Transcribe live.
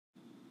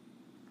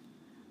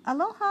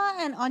Aloha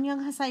and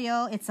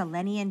annyeonghaseyo. It's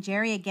Eleni and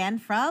Jerry again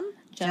from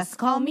Just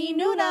Call Me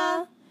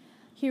Nuna.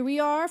 Here we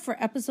are for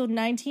episode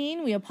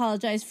 19. We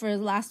apologize for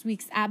last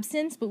week's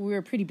absence, but we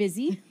were pretty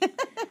busy.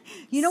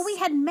 You know, we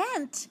had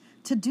meant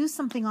to do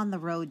something on the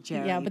road,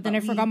 Jerry. Yeah, but then I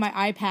forgot my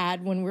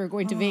iPad when we were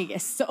going to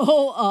Vegas.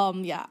 So,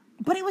 yeah.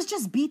 But it was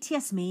just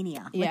BTS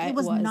mania. Yeah, it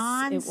was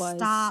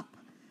non-stop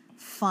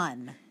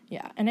fun.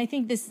 Yeah, and I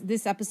think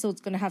this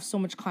episode's going to have so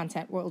much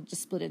content where we'll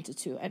just split into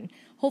two. And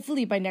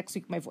hopefully by next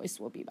week, my voice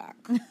will be back.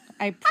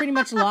 I pretty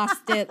much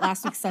lost it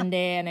last week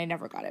Sunday, and I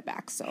never got it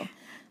back. So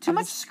too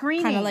much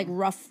screaming. Kind of like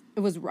rough. It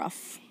was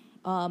rough.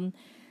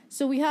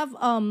 So we have...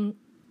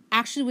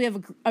 Actually, we have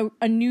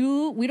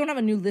we don't have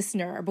a new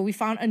listener, but we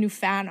found a new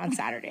fan on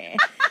Saturday.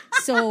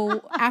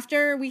 So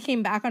after we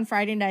came back on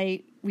Friday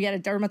night, we had a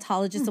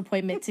dermatologist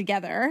appointment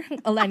together,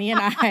 Eleni and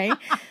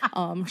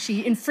I.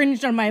 She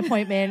infringed on my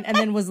appointment and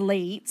then was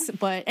late.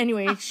 But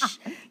anyway.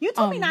 You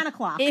told me 9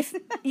 o'clock.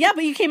 But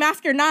you came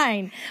after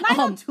 9.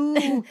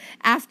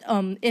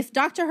 9:02. If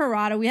Dr.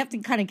 Harada, we have to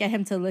kind of get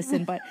him to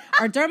listen, but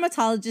our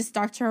dermatologist,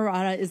 Dr.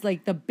 Harada, is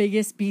like the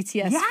biggest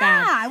BTS fan.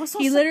 Yeah, I was so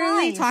surprised. He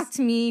literally talked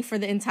to me for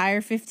the entire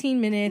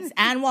 15 minutes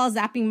and while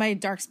zapping my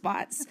dark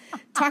spots.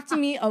 Talked to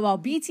me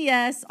about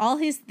BTS, all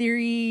his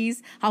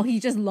theories, how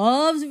he just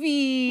loves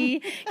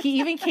V. He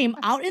even came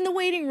out in the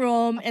waiting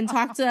room and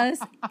talked to us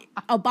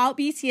about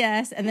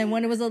BTS. And then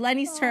when it was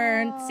Eleni's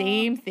turn,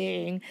 same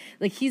thing.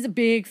 Like, he's a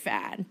big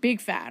fan.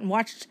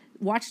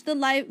 Watched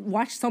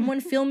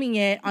someone filming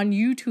it on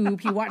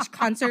YouTube. He watched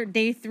concert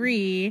day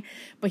 3,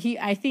 but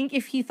I think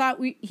if he thought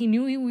he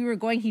knew we were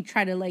going, he'd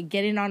try to like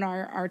get in on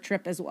our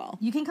trip as well.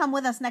 You can come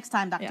with us next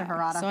time, Dr.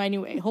 Harada. So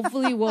anyway,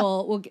 hopefully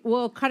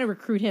we'll kind of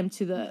recruit him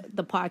to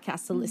the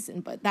podcast to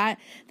listen. But that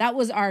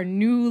was our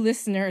new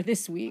listener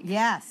this week.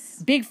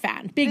 Yes, big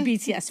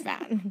BTS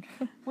fan,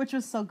 which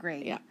was so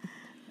great. Yeah,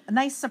 a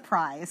nice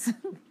surprise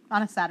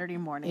on a Saturday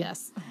morning.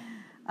 Yes.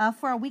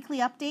 For our weekly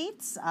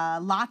updates,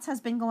 lots has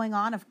been going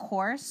on, of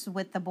course,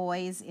 with the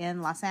boys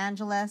in Los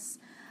Angeles.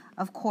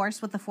 Of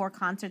course, with the 4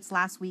 concerts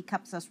last week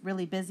kept us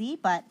really busy,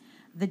 but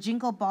the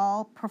Jingle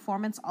Ball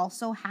performance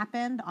also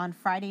happened on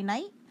Friday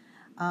night.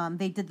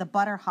 They did the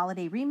Butter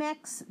Holiday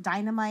Remix,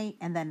 Dynamite,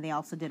 and then they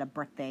also did a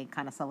birthday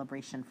kind of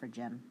celebration for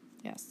Jin.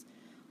 Yes.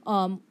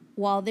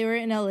 While they were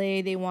in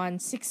LA, they won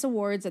 6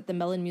 awards at the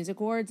Melon Music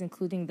Awards,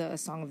 including the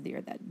Song of the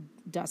Year that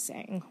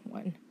Dasang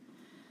won.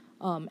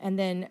 And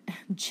then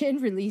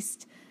Jin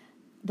released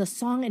the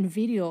song and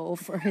video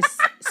for his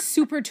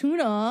Super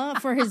Tuna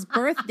for his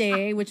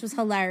birthday, which was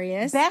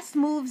hilarious. Best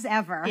moves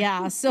ever.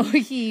 Yeah, so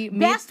he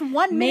made a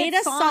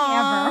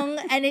song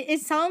ever. And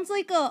it sounds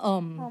like a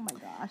oh my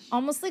gosh,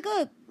 almost like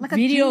a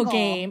video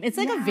game. It's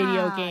like a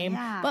video game.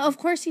 Yeah. But of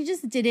course he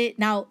just did it.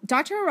 Now,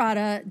 Dr.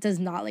 Harada does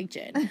not like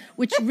Jin,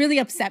 which really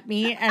upset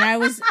me. And I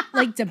was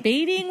like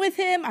debating with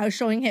him. I was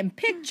showing him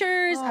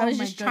pictures. I was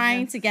just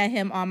trying to get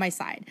him on my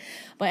side.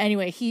 But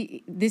anyway,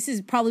 this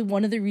is probably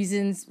one of the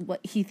reasons what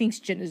he thinks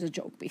Jin is a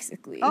joke,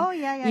 basically. Oh,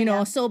 yeah. You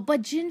know, so,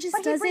 but Jin just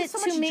does it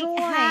to make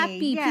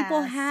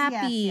people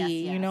happy, yes.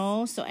 you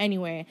know? So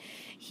anyway,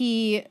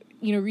 he,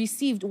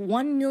 received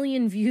 1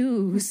 million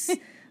views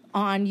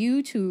on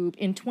YouTube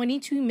in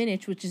 22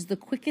 minutes, which is the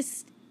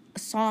quickest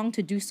song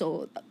to do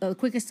so, the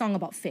quickest song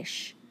about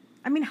fish.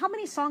 I mean, how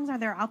many songs are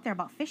there out there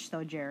about fish,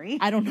 though, Jerry?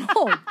 I don't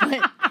know,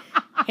 but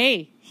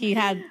hey, he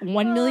had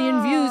 1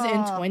 million views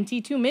in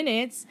 22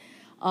 minutes.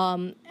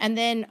 And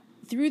then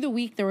through the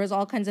week, there was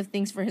all kinds of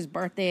things for his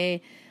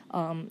birthday.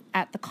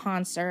 At the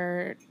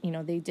concert,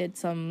 they did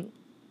some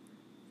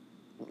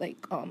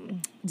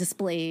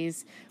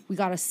displays. We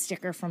got a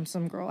sticker from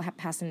some girl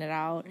passing it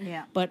out.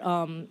 Yeah. But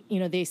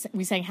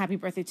we sang happy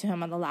birthday to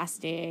him on the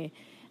last day,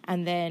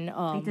 and then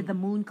they did the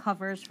moon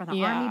covers for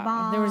the army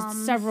bombs. There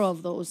was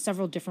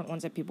several different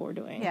ones that people were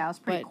doing. Yeah, it was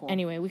pretty cool.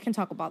 Anyway, we can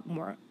talk about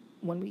more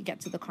when we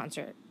get to the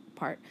concert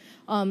part.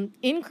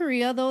 In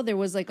Korea, though, there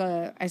was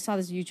I saw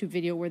this YouTube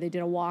video where they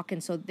did a walk,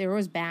 and so there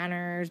was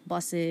banners,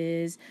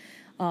 buses.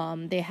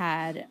 They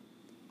had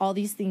all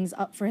these things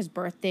up for his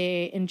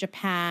birthday. In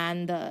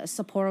Japan, the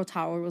Sapporo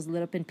Tower was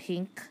lit up in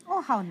pink.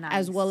 Oh, how nice.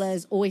 As well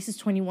as Oasis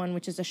 21,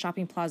 which is a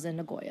shopping plaza in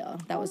Nagoya.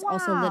 That was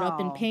also lit up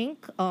in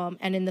pink.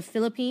 And in the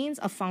Philippines,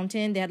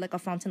 they had a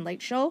fountain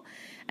light show,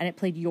 and it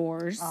played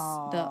Yours,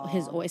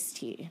 his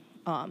OST.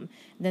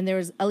 Then there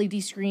was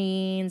LED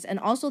screens, and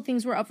also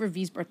things were up for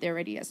V's birthday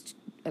already as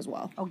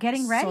well. Oh,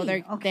 getting ready.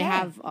 So they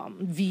have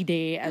V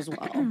Day as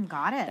well.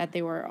 Got it. That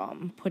they were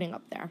putting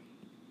up there.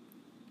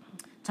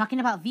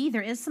 Talking about V,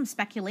 there is some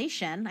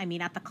speculation. I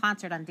mean, at the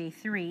concert on day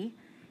 3,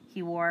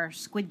 he wore a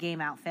Squid Game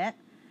outfit.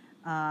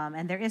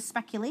 And there is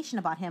speculation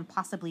about him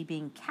possibly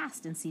being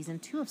cast in season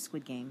 2 of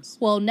Squid Games.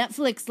 Well,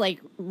 Netflix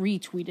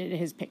retweeted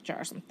his picture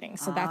or something.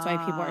 So that's why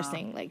people are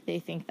saying they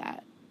think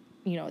that,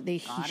 he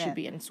should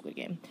be in Squid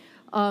Game.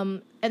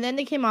 And then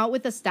they came out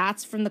with the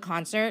stats from the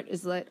concert.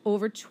 Is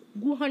over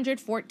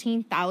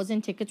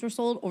 214,000 tickets were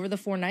sold over the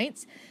 4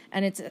 nights,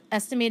 and it's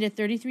estimated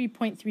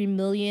 33.3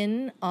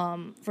 million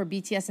for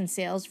BTS in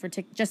sales for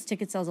just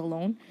ticket sales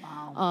alone.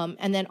 Wow.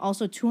 And then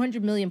also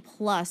 200 million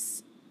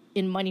plus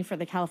in money for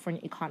the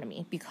California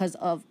economy because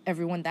of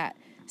everyone that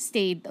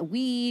stayed a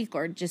week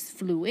or just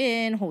flew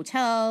in,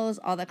 hotels,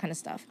 all that kind of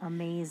stuff.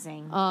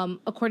 Amazing.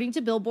 According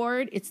to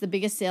Billboard, it's the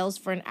biggest sales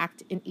for an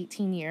act in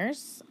 18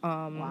 years.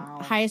 Wow.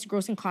 Highest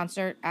grossing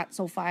concert at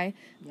SoFi.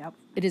 Yep.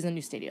 It is a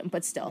new stadium,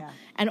 but still. Yeah.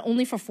 And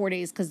only for 4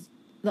 days, because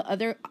the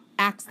other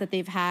acts that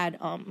they've had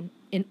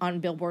on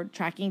Billboard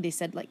tracking, they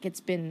said like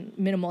it's been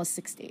minimal as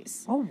 6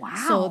 days. Oh,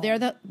 wow. So they're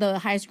the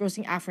highest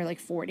grossing act for like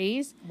 4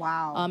 days.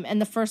 Wow.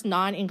 And the first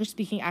non-English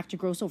speaking act to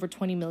gross over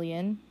 20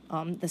 million.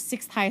 The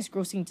sixth highest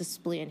grossing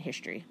display in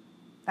history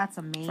That's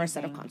amazing. for a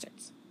set of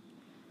concerts.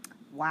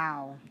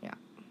 Wow. Yeah.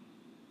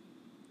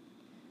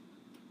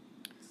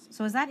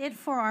 So is that it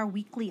for our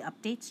weekly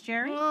updates,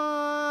 Jerry?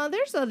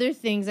 There's other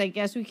things, I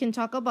guess. We can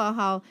talk about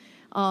how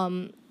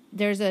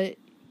there's a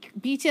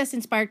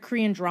BTS-inspired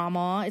Korean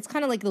drama. It's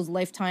kind of like those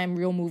Lifetime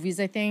real movies,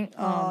 I think.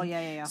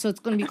 Yeah. So it's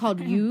going to be called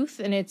Youth,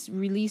 and it's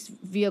released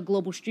via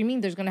global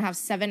streaming. There's going to have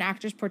 7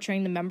 actors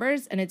portraying the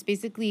members, and it's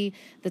basically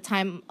the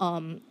time,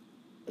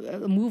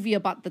 a movie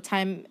about the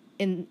time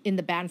in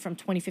the band from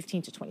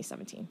 2015 to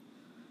 2017.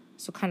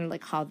 So kind of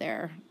like how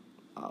their,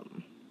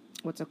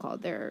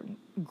 their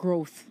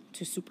growth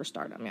to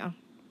superstardom, yeah.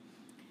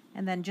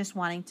 And then just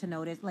wanting to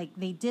notice, like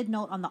they did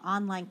note on the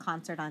online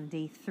concert on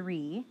day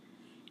 3,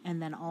 and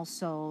then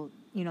also,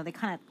 you know, they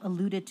kind of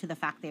alluded to the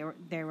fact they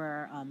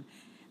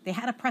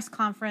had a press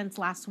conference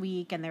last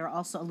week, and they were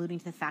also alluding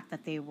to the fact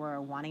that they were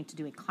wanting to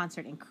do a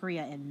concert in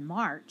Korea in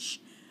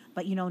March.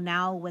 But, you know,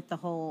 now with the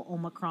whole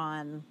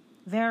Omicron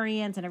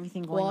variant and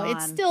everything going on. Well,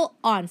 it's still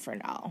on for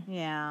now.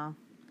 Yeah.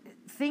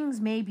 Things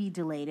may be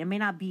delayed. It may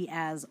not be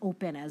as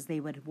open as they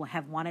would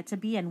have wanted to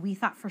be. And we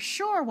thought for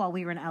sure while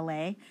we were in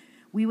LA,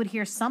 we would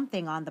hear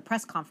something on the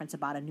press conference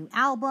about a new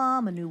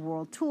album, a new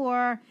world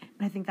tour.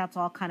 And I think that's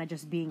all kind of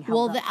just being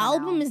held up. Well, the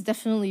album is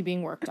definitely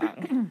being worked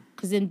on.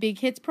 Because in Big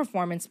Hit's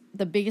performance,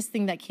 the biggest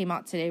thing that came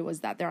out today was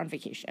that they're on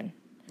vacation.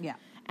 Yeah.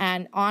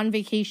 And on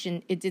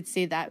vacation, it did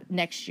say that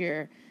next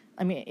year,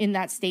 I mean, in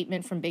that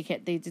statement from Big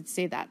Hit, they did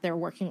say that they're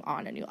working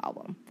on a new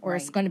album or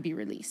it's going to be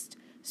released.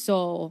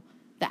 So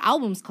the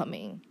album's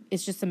coming.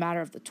 It's just a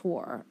matter of the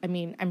tour. I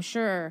mean, I'm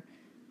sure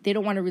they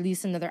don't want to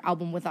release another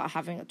album without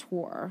having a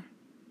tour,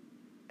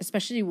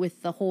 especially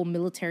with the whole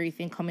military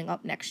thing coming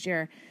up next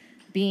year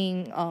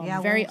being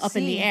very we'll up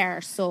in the see.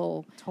 air.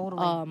 So,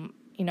 Totally.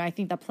 you know, I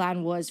think the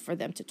plan was for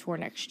them to tour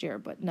next year,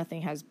 but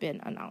nothing has been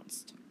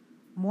announced.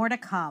 More to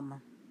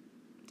come.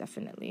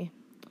 Definitely.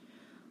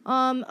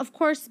 Of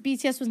course,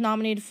 BTS was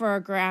nominated for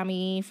a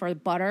Grammy for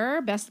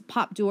Butter, Best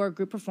Pop Duo or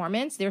Group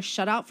Performance. They're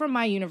shut out from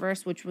My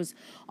Universe, which was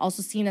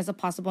also seen as a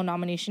possible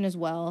nomination as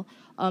well.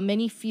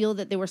 Many feel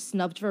that they were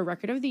snubbed for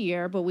Record of the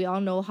Year, but we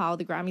all know how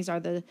the Grammys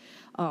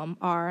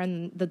are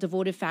and the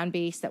devoted fan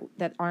base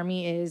that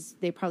ARMY is.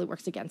 They probably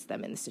works against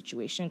them in this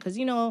situation because,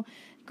 you know,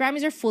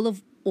 Grammys are full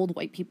of old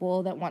white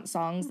people that want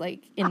songs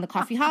like In the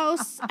Coffee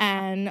House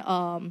and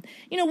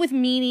you know, with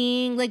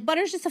meaning. Like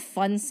Butter's just a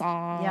fun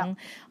song.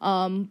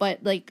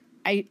 But like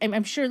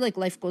I'm sure like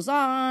Life Goes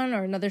On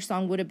or another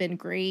song would have been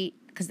great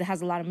because it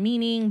has a lot of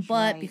meaning,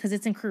 but because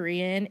it's in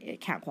Korean,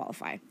 it can't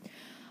qualify.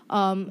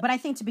 But I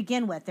think to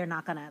begin with, they're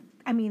not gonna.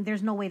 I mean,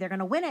 there's no way they're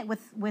gonna win it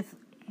with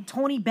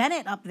Tony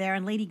Bennett up there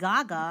and Lady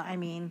Gaga. I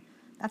mean,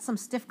 that's some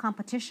stiff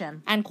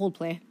competition. And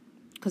Coldplay,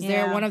 because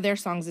one of their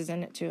songs is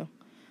in it too.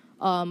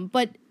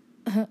 But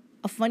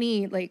a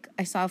funny, like,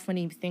 I saw a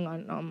funny thing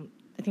on,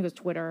 I think it was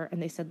Twitter,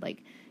 and they said,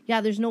 like, yeah,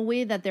 there's no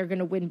way that they're going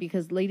to win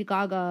because Lady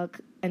Gaga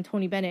and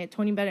Tony Bennett,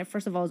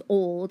 first of all, is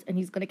old, and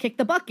he's going to kick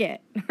the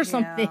bucket or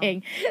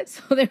something.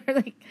 So they were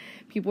like,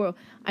 people,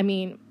 I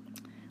mean,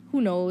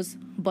 who knows,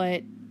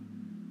 but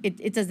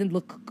it doesn't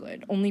look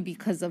good, only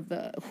because of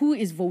who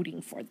is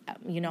voting for them,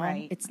 you know?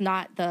 Right. It's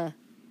not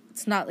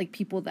like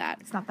people that...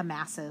 It's not the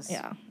masses.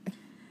 Yeah.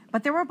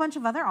 But there were a bunch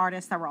of other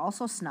artists that were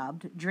also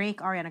snubbed. Drake,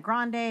 Ariana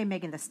Grande,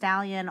 Megan Thee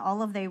Stallion,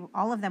 all of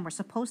them were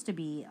supposed to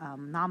be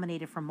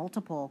nominated for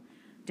multiple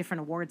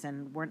different awards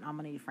and weren't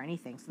nominated for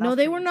anything. So no,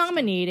 they were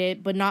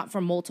nominated, but not for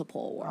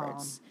multiple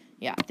awards.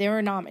 Yeah, they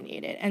were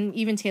nominated. And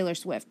even Taylor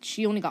Swift,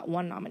 she only got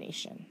 1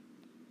 nomination.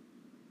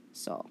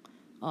 So,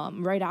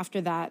 right after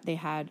that, they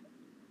had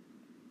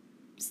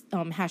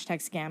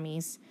hashtag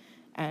scammies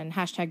and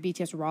hashtag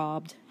BTS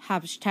robbed,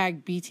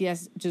 hashtag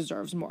BTS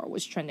deserves more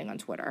was trending on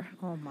Twitter.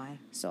 Oh my.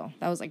 So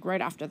that was like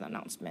right after the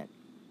announcement.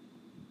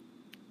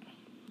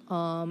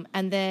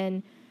 And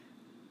then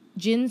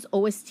Jin's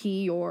OST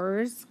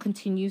Yours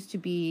continues to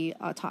be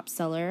a top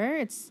seller.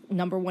 It's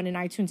number 1 in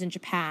iTunes in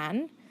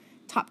Japan,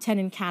 top 10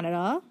 in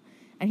Canada.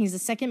 And he's the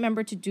second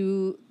member to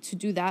do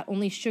that.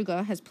 Only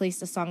Suga has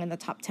placed a song in the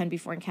top 10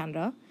 before in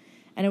Canada.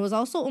 And it was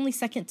also only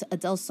second to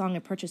Adele's song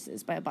in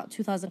purchases by about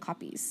 2,000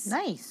 copies.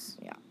 Nice.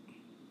 Yeah.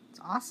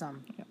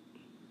 Awesome. Yeah.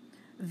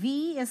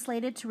 V is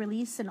slated to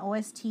release an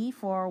OST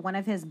for one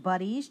of his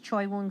buddies,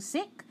 Choi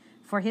Woo-sik,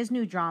 for his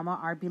new drama,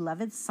 Our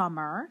Beloved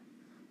Summer.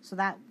 So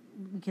that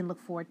we can look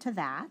forward to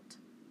that.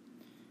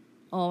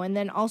 Oh, and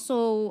then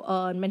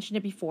also mentioned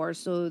it before.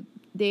 So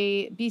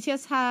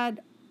BTS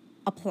had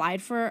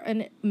applied for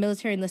a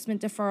military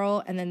enlistment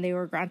deferral, and then they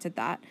were granted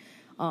that.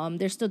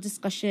 There's still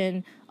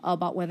discussion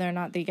about whether or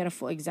not they get a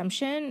full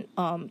exemption.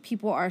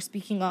 People are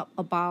speaking up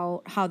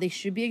about how they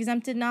should be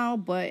exempted now,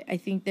 but I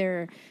think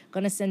they're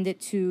going to send it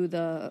to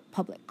the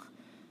public.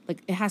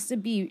 Like, it has to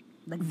be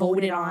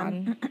voted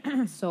on.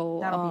 So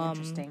that'll be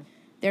interesting.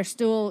 They're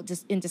still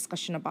just in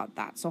discussion about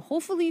that. So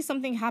hopefully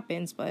something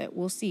happens, but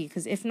we'll see.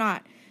 Because if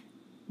not,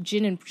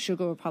 gin and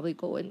sugar will probably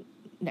go in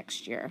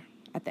next year,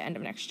 at the end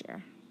of next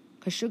year.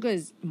 Because sugar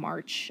is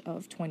March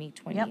of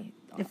 2020. Yep.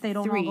 If they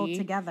don't all go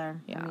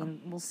together, Yeah. I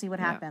mean, we'll see what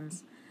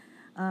happens.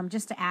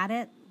 Just to add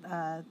it,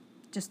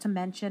 just to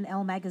mention,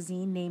 Elle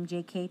magazine named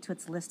JK to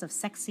its list of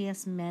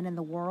sexiest men in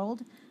the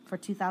world for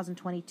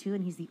 2022,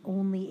 and he's the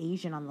only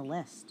Asian on the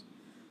list.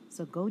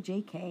 So go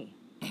JK.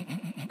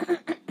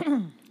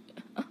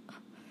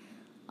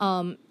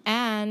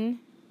 And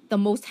the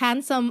most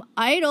handsome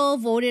idol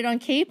voted on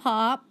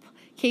K-pop.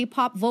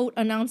 K-pop vote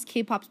announced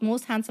K-pop's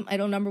most handsome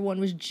idol. Number 1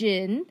 was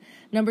Jin.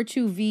 Number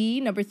 2, V.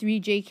 Number 3,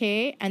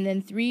 JK. And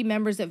then 3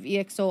 members of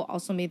EXO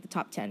also made the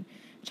top 10.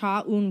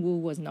 Cha Eun-woo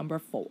was number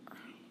 4.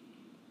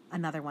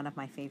 Another one of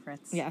my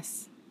favorites.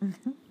 Yes.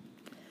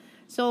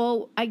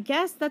 So I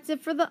guess that's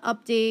it for the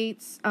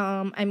updates.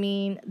 I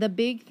mean, the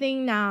big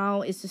thing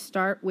now is to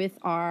start with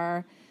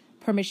our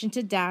Permission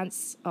to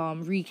Dance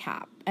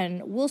recap.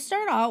 And we'll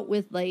start out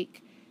with,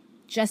 like,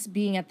 just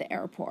being at the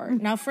airport.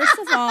 Now, first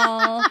of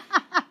all,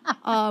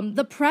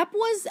 the prep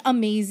was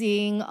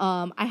amazing.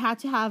 I had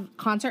to have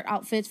concert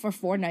outfits for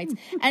 4 nights.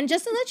 And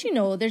just to let you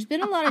know, there's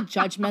been a lot of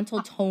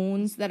judgmental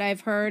tones that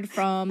I've heard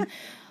from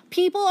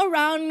people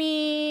around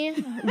me,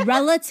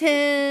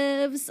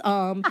 relatives,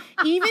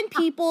 even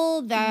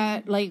people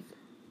that, like,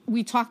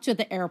 we talked to at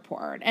the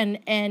airport.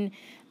 And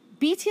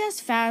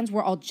BTS fans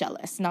were all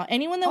jealous. Now,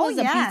 anyone that was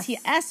a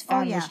BTS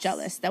fan was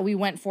jealous that we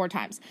went 4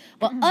 times.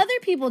 But other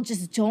people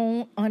just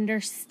don't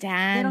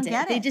understand They don't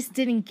get They it. just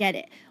didn't get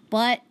it.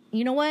 But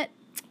you know what?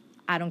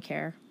 I don't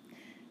care.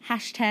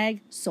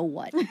 Hashtag so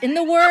what? In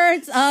the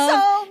words of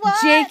So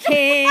what?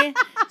 JK,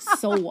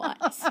 so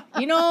what?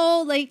 You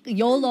know, like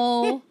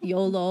YOLO,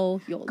 YOLO,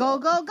 YOLO. Go,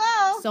 go,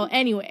 go. So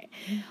anyway,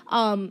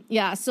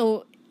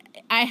 so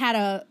I had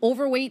a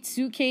overweight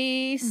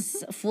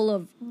suitcase full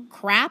of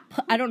crap.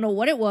 I don't know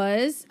what it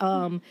was.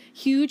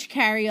 Huge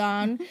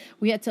carry-on.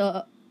 We had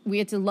to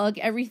lug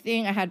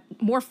everything. I had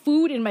more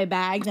food in my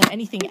bag than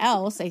anything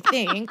else, I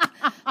think.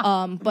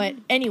 But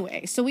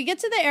anyway, so we get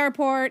to the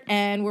airport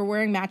and we're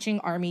wearing matching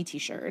army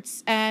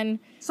t-shirts. And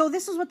so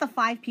this was with the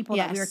 5 people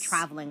that we were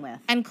traveling with.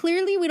 And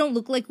clearly we don't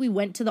look like we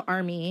went to the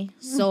army.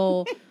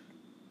 So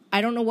I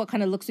don't know what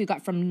kind of looks we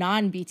got from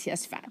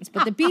non-BTS fans.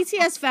 But the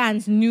BTS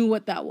fans knew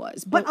what that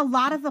was. But a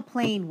lot of the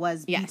plane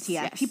was Yes, BTS.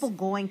 yes. People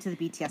going to the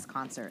BTS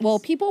concerts. Well,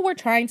 people were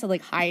trying to,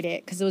 like, hide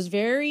it because it was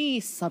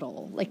very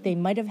subtle. Like, they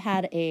might have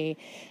had a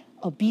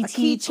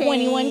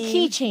BT21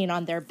 keychain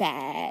on their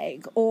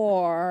bag,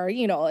 or,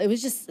 you know, it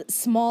was just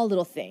small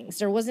little things.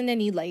 There wasn't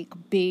any, like,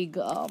 big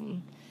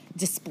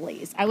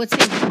displays. I would say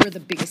we were the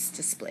biggest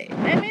display.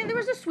 I mean, there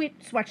was a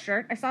sweet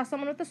sweatshirt. I saw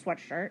someone with a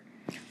sweatshirt.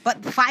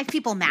 But 5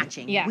 people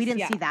matching. Yes, we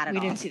didn't see that at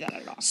all. We didn't see that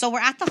at all. So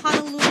we're at the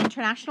Honolulu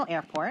International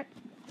Airport.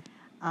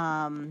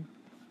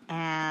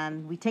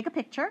 And we take a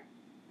picture.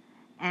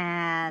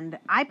 And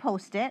I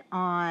post it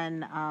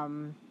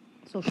on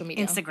Social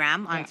media.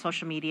 Instagram, on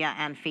social media,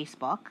 and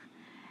Facebook.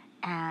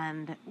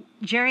 And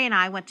Jerry and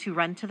I went to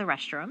run to the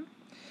restroom.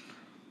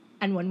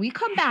 And when we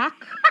come back,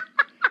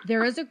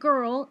 there is a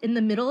girl in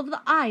the middle of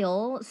the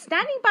aisle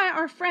standing by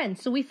our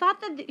friends. So we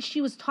thought that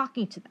she was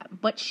talking to them,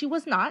 but she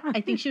was not.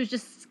 I think she was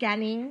just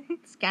scanning.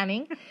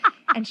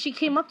 And she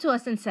came up to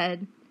us and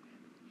said,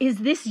 "Is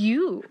this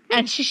you?"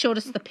 And she showed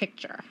us the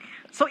picture.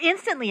 So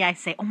instantly I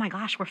say, "Oh my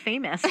gosh, we're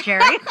famous,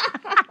 Jerry."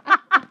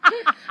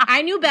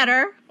 I knew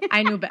better.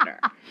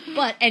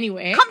 But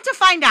anyway. Come to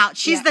find out,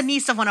 she's the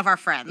niece of one of our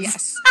friends.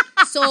 Yes.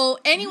 So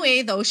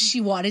anyway, though,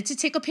 she wanted to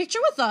take a picture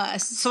with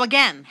us. So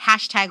again,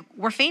 hashtag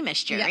we're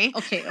famous, Jerry. Yeah,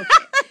 okay.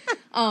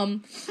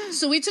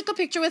 So we took a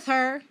picture with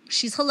her.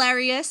 She's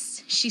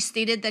hilarious. She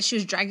stated that she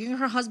was dragging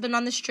her husband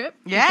on this trip.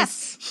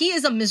 Yes. He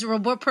is a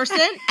miserable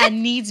person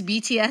and needs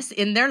BTS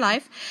in their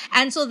life.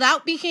 And so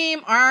that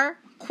became our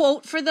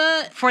quote for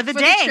the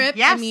day. Trip.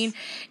 Yes. I mean,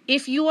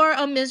 if you are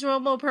a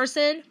miserable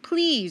person,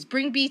 please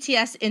bring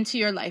BTS into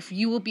your life.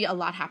 You will be a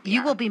lot happier.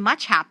 You will be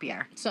much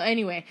happier. So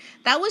anyway,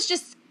 that was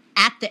just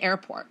at the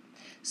airport.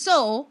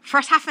 So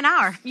first half an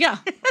hour. Yeah.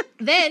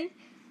 Then,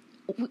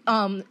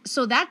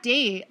 so that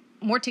day,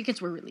 more tickets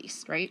were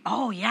released, right?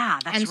 Oh yeah,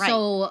 that's right. And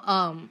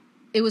so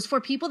it was for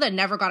people that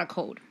never got a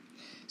code.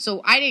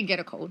 So I didn't get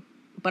a code,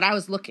 but I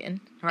was looking.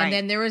 Right. And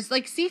then there was,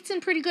 like, seats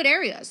in pretty good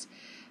areas.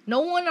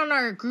 No one on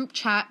our group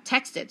chat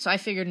texted, so I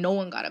figured no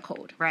one got a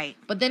code. Right.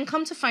 But then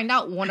come to find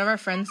out, one of our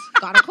friends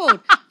got a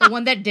code. The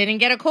one that didn't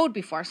get a code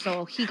before,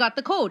 so he got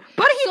the code.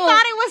 But he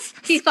thought it was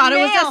He thought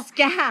it was a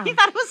scam. He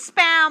thought it was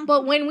spam.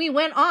 But when he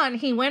went on,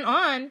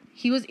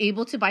 he was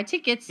able to buy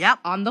tickets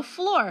on the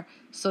floor.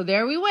 So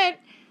there we went.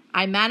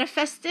 I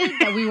manifested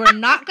that we were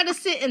not going to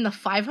sit in the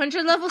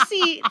 500 level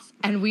seats,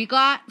 and we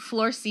got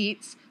floor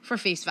seats for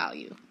face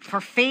value.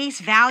 For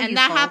face value, And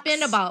that folks.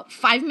 happened about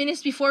 5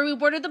 minutes before we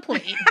boarded the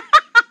plane.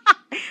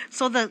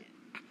 So the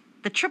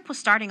trip was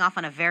starting off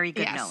on a very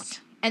good note.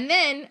 And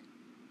then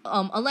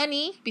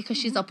Eleni, because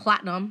she's a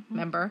platinum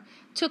member,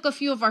 took a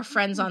few of our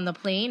friends on the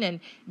plane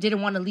and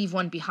didn't want to leave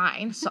one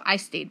behind. So I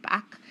stayed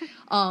back.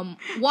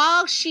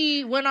 While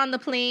she went on the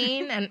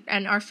plane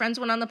and our friends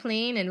went on the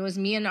plane, and it was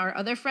me and our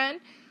other friend,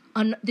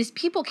 these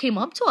people came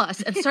up to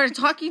us and started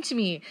talking to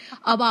me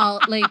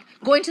about like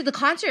going to the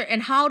concert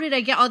and how did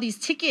I get all these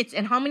tickets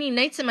and how many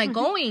nights am I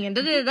going and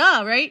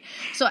da-da-da-da, right?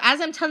 So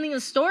as I'm telling the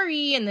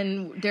story, and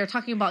then they're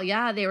talking about,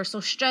 they were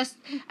so stressed.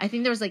 I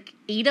think there was like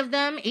 8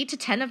 to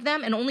 10 of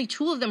them, and only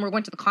 2 of them were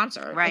going to the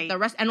concert. Right. Like the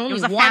rest, and only it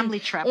was a one family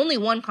trip. Only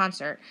one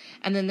concert,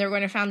 and then they're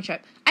going to a family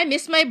trip. I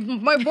missed my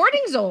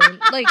boarding zone.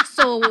 Like,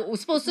 so it was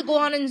supposed to go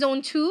on in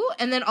zone 2,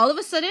 and then all of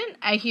a sudden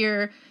I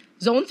hear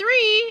zone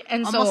 3,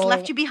 and almost so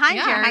left you behind,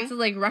 Jerry. I had to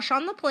like rush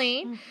on the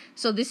plane.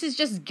 So this is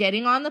just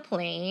getting on the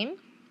plane,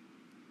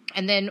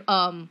 and then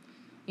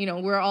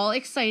we're all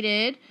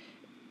excited,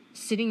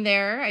 sitting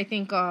there. I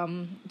think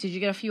did you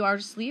get a few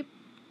hours of sleep?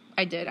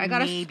 I did. I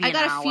got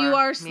a few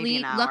hours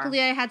sleep. Luckily,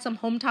 I had some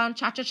Hometown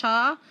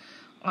Cha-Cha-Cha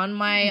on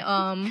my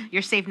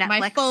your saved Netflix,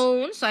 my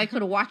phone, so I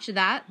could watch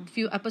that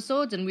few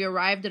episodes, and we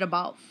arrived at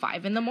about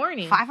 5 in the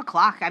morning. 5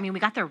 o'clock. I mean, we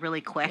got there really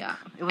quick. Yeah.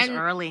 It was And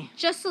early.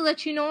 Just to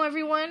let you know,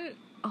 everyone,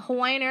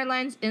 Hawaiian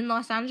Airlines in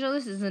Los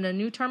Angeles is in a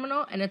new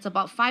terminal, and it's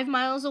about 5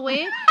 miles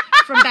away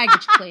from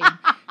baggage claim.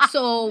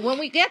 So when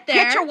we get there,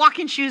 Get your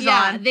walking shoes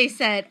on. They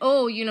said,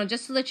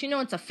 just to let you know,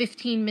 it's a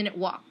 15-minute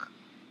walk.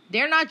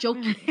 They're not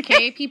joking,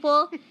 okay,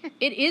 people?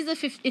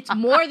 It's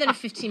more than a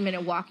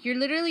 15-minute walk. You're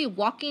literally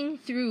walking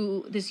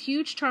through this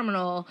huge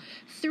terminal,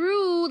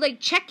 through like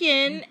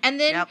check-in, and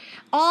then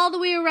all the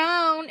way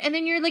around, and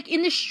then you're like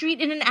in the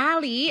street in an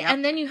alley,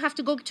 and then you have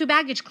to go to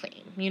baggage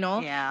claim,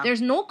 Yeah.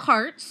 There's no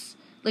carts.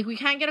 Like, we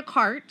can't get a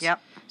cart. Yep.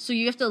 So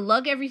you have to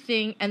lug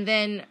everything, and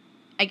then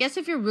I guess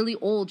if you're really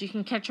old, you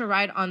can catch a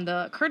ride on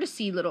the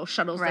courtesy little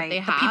shuttles that they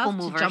have people to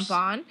movers. jump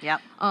on. Yep.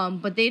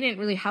 But they didn't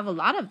really have a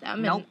lot of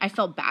them. Nope. And I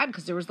felt bad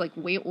because there was like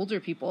way older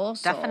people.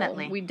 So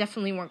Definitely. we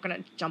definitely weren't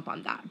going to jump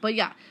on that. But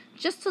yeah,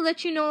 just to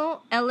let you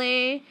know,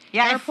 LA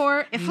Yeah,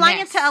 airport. if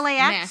flying into mess,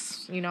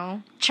 LAX,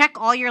 check check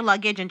all your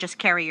luggage and just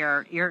carry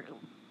your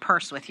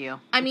purse with you.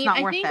 I It's mean, not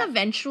I worth think it.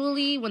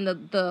 eventually when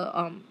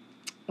the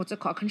what's it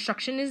called,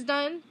 construction is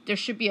done, there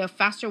should be a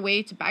faster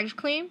way to baggage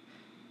claim.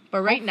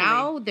 But right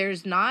now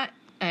there's not,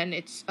 and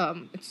it's a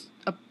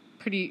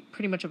pretty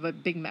much of a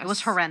big mess. It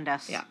was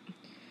horrendous. Yeah.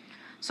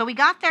 So we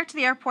got there to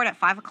the airport at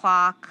 5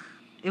 o'clock.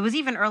 It was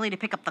even early to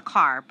pick up the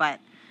car, but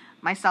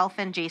myself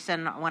and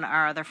Jason,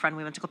 our other friend,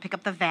 we went to go pick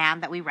up the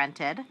van that we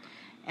rented,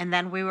 and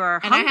then we were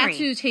hungry. And I had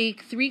to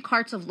take 3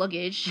 carts of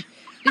luggage.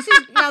 This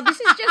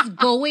is just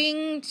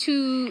going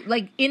to,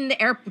 like, in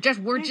the airport.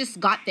 We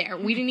just got there.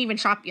 We didn't even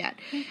shop yet.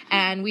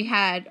 And we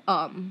had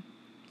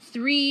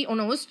 3,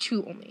 it was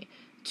 2 only.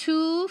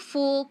 2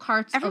 full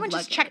carts Everyone of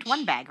luggage. just checked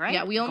 1 bag, right?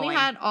 Yeah, we only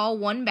had all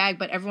 1 bag,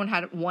 but everyone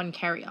had 1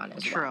 carry-on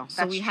as well.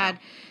 So we had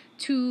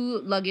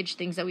 2 luggage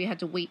things that we had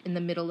to wait in the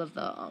middle of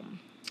the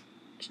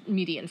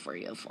median for.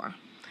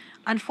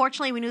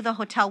 Unfortunately, we knew the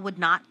hotel would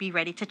not be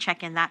ready to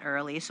check in that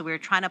early, so we were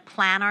trying to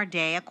plan our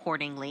day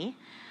accordingly.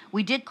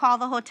 We did call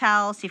the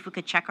hotel, see if we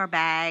could check our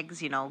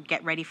bags,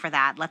 get ready for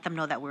that, let them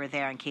know that we were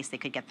there in case they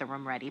could get the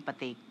room ready, but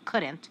they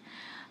couldn't.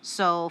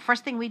 So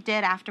first thing we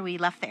did after we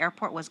left the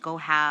airport was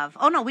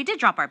we did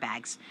drop our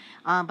bags.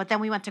 But then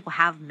we went to go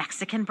have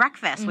Mexican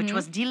breakfast, which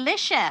was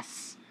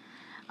delicious.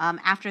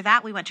 After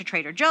that, we went to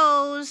Trader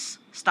Joe's,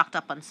 stocked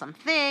up on some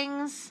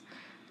things,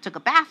 took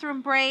a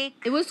bathroom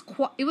break. It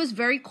was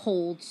very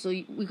cold, so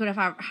we could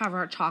have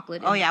our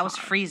chocolate. Oh, yeah, it was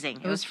freezing.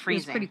 It was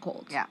freezing. It was pretty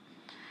cold. Yeah.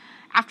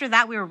 After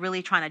that, we were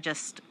really trying to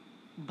just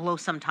blow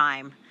some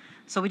time.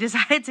 So we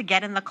decided to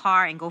get in the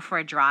car and go for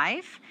a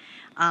drive.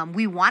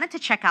 We wanted to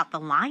check out the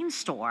Line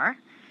store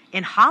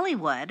in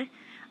Hollywood,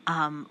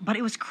 but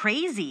it was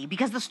crazy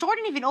because the store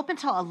didn't even open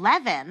till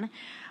 11.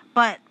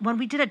 But when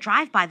we did a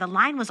drive-by, the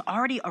line was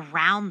already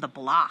around the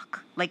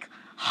block, like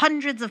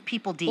hundreds of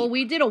people deep. Well,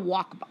 we did a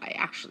walk-by,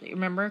 actually,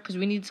 remember? Because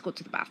we needed to go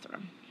to the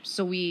bathroom.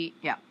 So we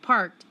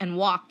parked and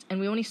walked,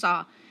 and we only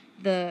saw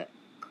the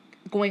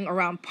going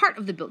around part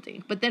of the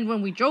building. But then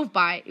when we drove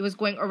by, it was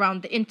going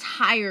around the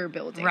entire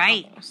building.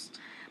 Right. Almost.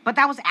 But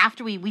that was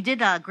after we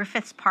did a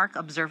Griffiths Park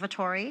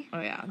Observatory. Oh,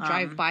 yeah.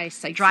 Drive-by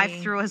sightseeing.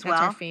 Drive-through as well.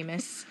 That's our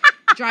famous.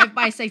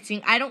 Drive-by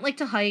sightseeing. I don't like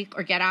to hike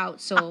or get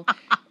out, so...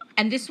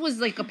 And this was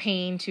like a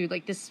pain to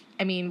like this.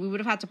 I mean, we would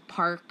have had to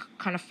park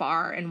kind of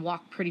far and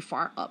walk pretty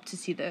far up to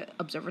see the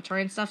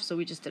observatory and stuff. So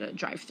we just did a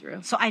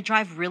drive-through. So I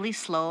drive really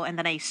slow, and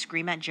then I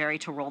scream at Jerry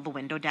to roll the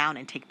window down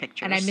and take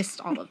pictures. And I missed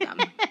all of them.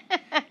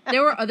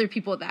 There were other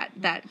people that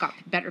got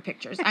better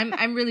pictures.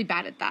 I'm really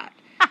bad at that.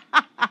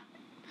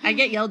 I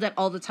get yelled at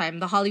all the time.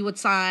 The Hollywood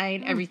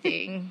sign,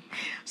 everything.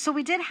 So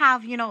we did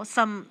have,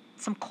 some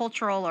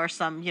cultural or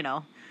some,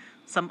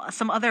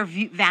 some other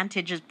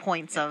vantage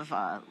points of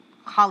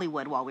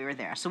Hollywood while we were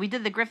there. So we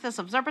did the Griffiths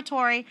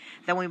Observatory,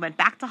 then we went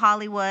back to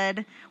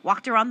Hollywood,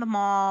 walked around the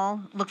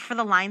mall, looked for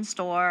the Line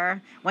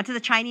store, went to the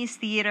Chinese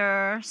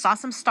theater, saw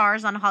some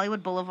stars on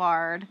Hollywood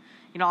Boulevard,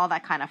 all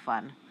that kind of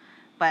fun.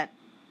 But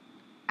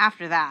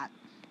after that,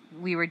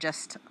 we were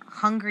just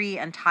hungry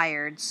and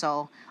tired,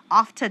 so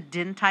off to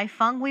Din Tai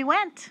Fung we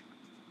went.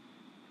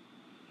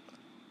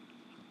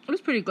 It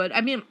was pretty good.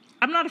 I mean,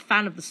 I'm not a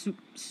fan of the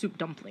soup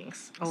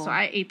dumplings, so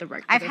I ate the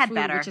regular I've had food,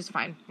 better, which is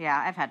fine. Yeah,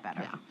 I've had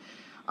better.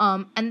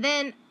 Yeah. And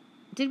then,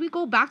 did we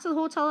go back to the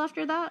hotel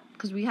after that?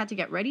 Because we had to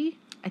get ready?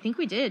 I think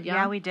we did, yeah.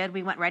 Yeah, we did.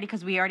 We went ready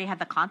because we already had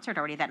the concert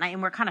already that night,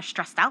 and we're kind of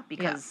stressed out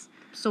because... Yeah.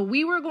 So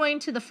we were going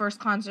to the first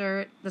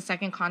concert, the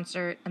second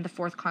concert, and the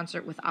fourth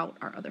concert without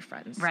our other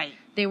friends. Right.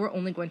 They were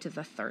only going to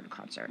the third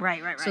concert.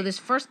 Right. So this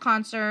first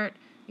concert...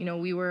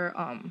 we were,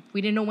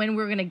 we didn't know when we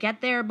were going to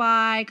get there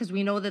by, because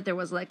we know that there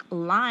was,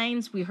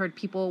 lines. We heard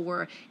people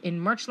were in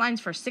merch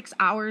lines for 6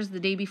 hours the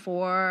day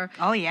before.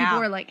 Oh, yeah.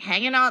 People were,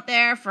 hanging out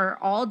there for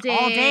all day.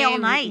 All day, all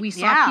night. We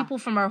saw people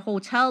from our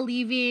hotel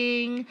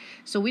leaving,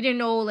 so we didn't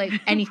know,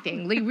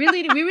 anything. We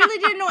really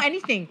didn't know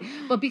anything.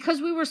 But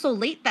because we were so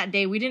late that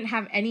day, we didn't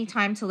have any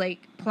time to,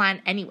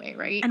 plan anyway,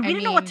 right? And we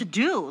didn't know what to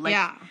do.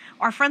 Yeah.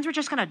 Our friends were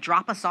just going to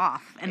drop us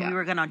off, and we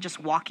were going to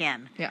just walk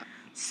in. Yeah.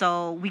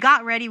 So we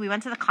got ready, we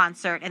went to the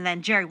concert, and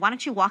then, Jerry, why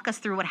don't you walk us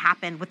through what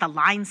happened with the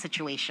line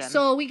situation?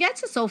 So we get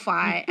to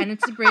SoFi, and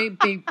it's a great,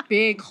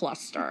 big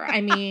cluster. I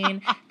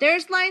mean,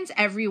 there's lines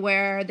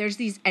everywhere. There's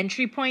these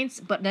entry points,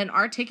 but then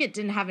our ticket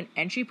didn't have an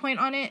entry point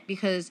on it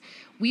because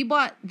we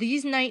bought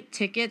these night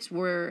tickets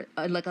were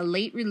a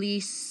late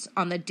release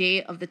on the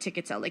day of the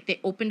ticket sale. They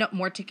opened up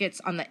more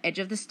tickets on the edge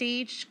of the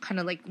stage, kind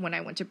of like when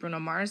I went to Bruno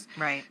Mars.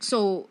 Right.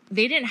 So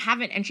they didn't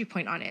have an entry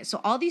point on it. So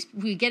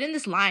we get in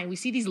this line, we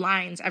see these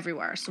lines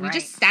everywhere. So we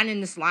just stand in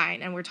this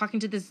line and we're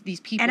talking to these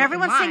people. And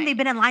everyone's saying they've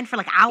been in line for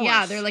hours.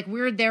 Yeah, they're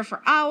we're there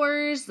for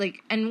hours.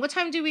 And what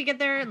time did we get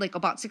there?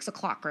 About 6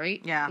 o'clock, right?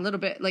 Yeah. A little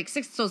bit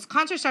 6. So the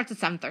concert starts at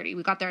 7:30.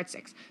 We got there at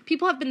 6.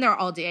 People have been there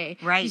all day.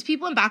 Right. These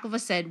people in back of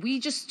us said we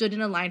just stood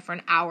in a line for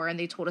an hour and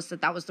they told us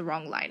that was the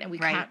wrong line and we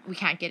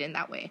can't get in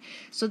that way.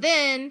 So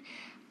then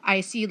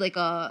I see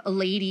a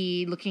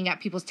lady looking at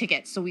people's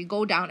tickets. So we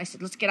go down. I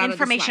said, let's get out of this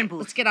line. Information booth.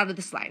 Let's get out of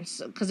this line.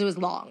 So, because it was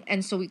long.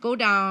 And so we go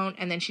down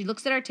and then she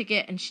looks at our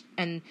ticket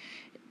and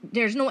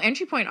there's no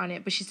entry point on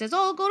it, but she says,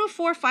 go to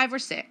 4, 5, or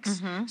 6.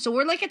 Mm-hmm. So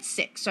we're at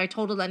 6. So I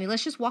told Eleni,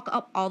 let's just walk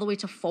up all the way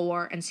to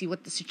 4 and see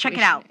what the situation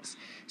Check it out. is.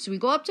 So we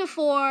go up to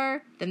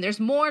 4, then there's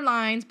more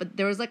lines, but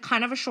there was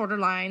kind of a shorter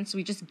line. So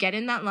we just get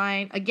in that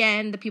line.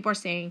 Again, the people are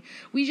saying,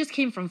 we just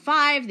came from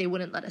 5. They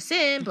wouldn't let us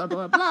in, blah,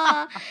 blah,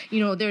 blah.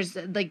 There's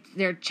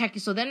they're checking.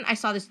 So then I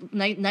saw this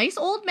nice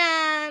old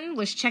man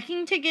was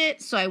checking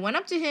tickets. So I went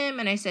up to him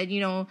and I said,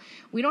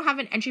 we don't have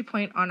an entry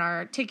point on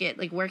our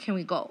ticket. Where can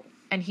we go?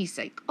 And he's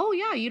like, oh,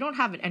 yeah, you don't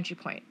have an entry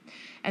point.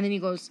 And then he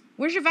goes,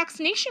 where's your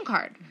vaccination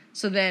card?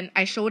 So then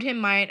I showed him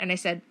mine and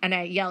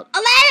I yelled,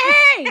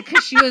 Eleni!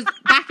 Because she was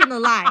back in the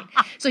line.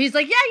 So he's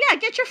like, yeah,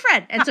 get your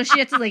friend. And so she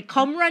had to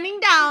come running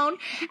down.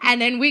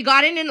 And then we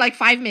got in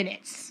 5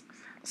 minutes.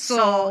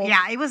 So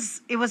yeah, it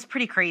was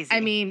pretty crazy. I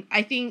mean,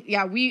 I think,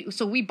 we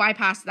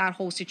bypassed that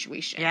whole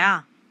situation.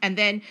 Yeah. And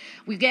then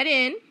we get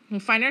in, we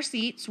find our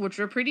seats, which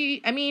were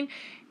pretty,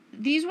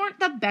 these weren't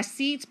the best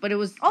seats, but it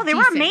was they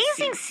were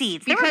amazing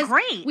seats. They were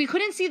great. We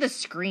couldn't see the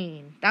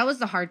screen. That was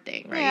the hard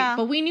thing, right? Yeah.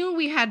 But we knew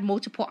we had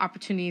multiple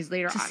opportunities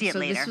later on. See it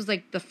later. This was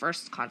the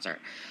first concert.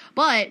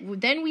 But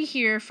then we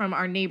hear from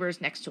our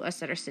neighbors next to us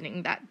that are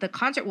sitting that the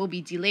concert will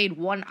be delayed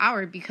 1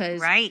 hour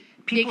because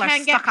people they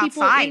can't are stuck get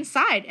people outside.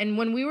 inside. And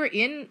when we were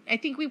in, I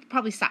think we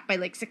probably sat by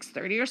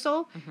 6:30 or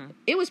so. Mm-hmm.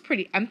 It was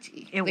pretty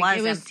empty. It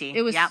was empty.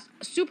 It was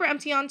super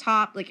empty on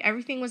top.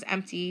 Everything was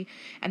empty,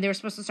 and they were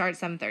supposed to start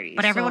at 7:30.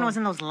 But everyone was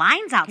in those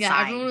lines outside.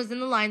 Yeah, everyone was in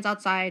the lines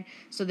outside.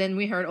 So then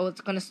we heard, it's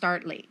going to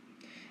start late.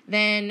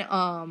 Then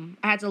I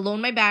had to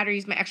loan my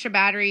extra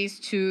batteries,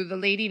 to the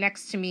lady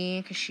next to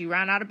me because she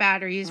ran out of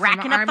batteries.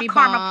 Racking from up Army the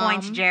karma bomb,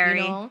 points,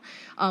 Jerry.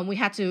 We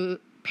had to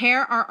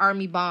pair our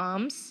Army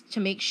bombs to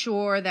make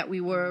sure that we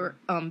were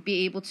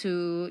be able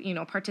to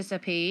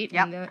participate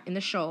in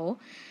the show.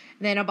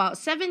 Then about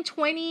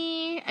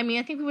 7:20,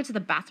 I think we went to the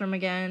bathroom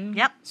again.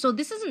 Yep. So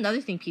this is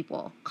another thing,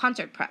 people.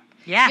 Concert prep.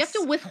 Yes. You have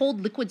to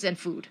withhold liquids and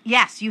food.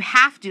 Yes, you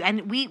have to.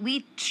 And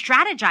we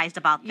strategized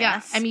about this.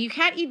 Yeah. You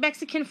can't eat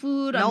Mexican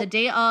food on the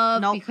day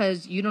of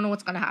because you don't know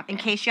what's going to happen. In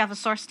case you have a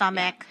sore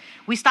stomach. Yeah.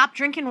 We stopped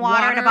drinking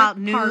water at about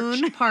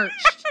noon.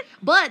 Parched.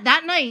 But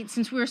that night,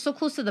 since we were so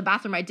close to the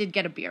bathroom, I did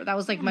get a beer. That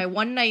was my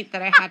one night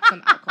that I had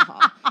some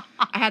alcohol.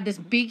 I had this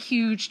big,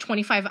 huge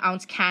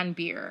 25-ounce can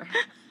beer,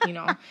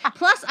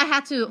 Plus, I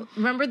had to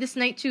remember this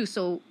night, too.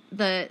 So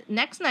the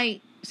next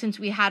night, since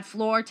we had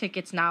floor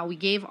tickets now, we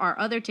gave our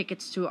other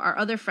tickets to our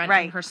other friend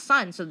and her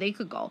son so they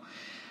could go.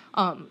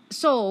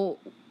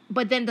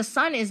 But then the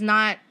son is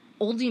not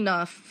old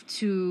enough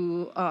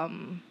to,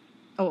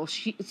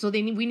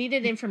 we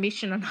needed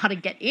information on how to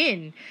get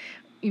in,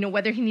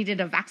 whether he needed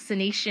a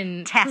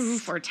vaccination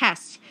proof or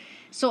test.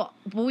 So,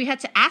 but we had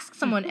to ask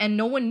someone, and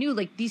no one knew.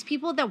 Like, these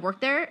people that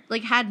worked there,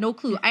 like, had no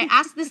clue. I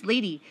asked this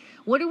lady,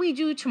 what do we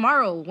do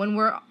tomorrow when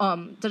we're,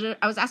 I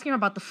was asking her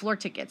about the floor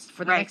tickets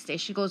for the next day.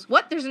 She goes,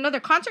 what? There's another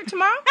concert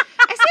tomorrow?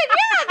 I said,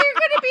 yeah, they're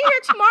going to be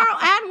here tomorrow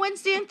and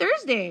Wednesday and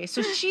Thursday.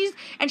 So she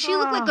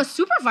looked like a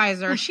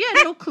supervisor. She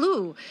had no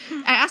clue.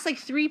 I asked, like,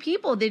 3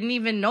 people. They didn't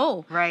even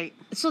know. Right.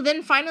 So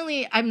then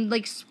finally, I'm,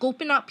 like,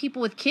 scoping out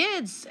people with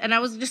kids, and I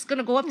was just going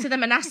to go up to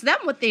them and ask them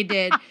what they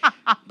did.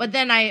 But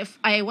then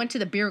I went to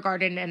the beer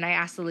garden, and I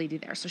asked the lady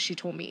there. So she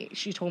told me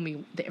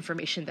the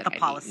information that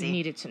I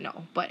needed to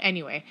know. But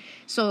anyway,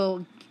 so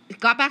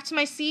got back to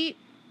my seat.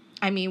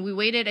 I mean, we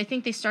waited. I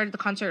think they started the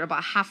concert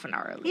about half an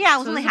hour early. Yeah, it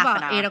was only half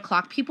an hour. About 8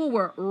 o'clock. People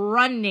were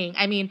running.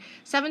 I mean,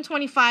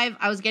 7:25,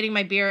 I was getting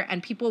my beer,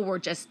 and people were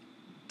just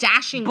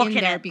dashing in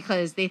there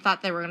because they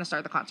thought they were going to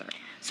start the concert.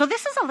 So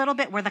this is a little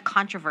bit where the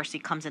controversy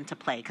comes into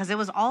play, because it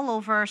was all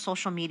over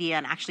social media,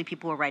 and actually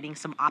people were writing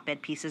some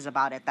op-ed pieces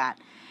about it that,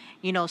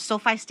 you know,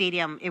 SoFi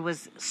Stadium, it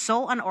was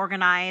so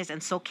unorganized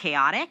and so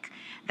chaotic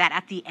that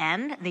at the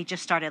end, they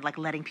just started, like,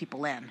 letting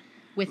people in.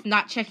 With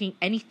not checking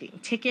anything.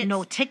 Tickets.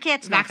 No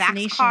tickets, no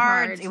vaccination vax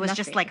cards. It was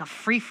nothing. just like a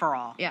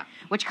free-for-all. Yeah.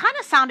 Which kind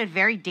of sounded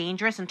very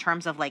dangerous in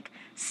terms of, like,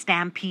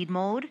 stampede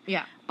mode.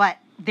 Yeah. But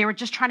they were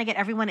just trying to get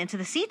everyone into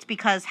the seats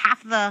because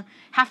half the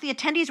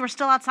attendees were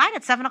still outside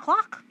at 7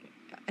 o'clock.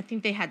 I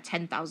think they had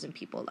 10,000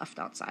 people left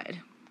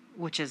outside.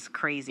 Which is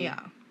crazy. Yeah.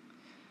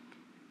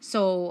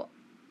 So,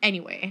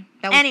 anyway.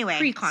 That was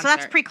pre-concert. So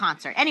that's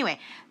pre-concert. Anyway,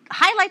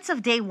 highlights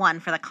of day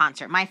 1 for the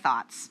concert. My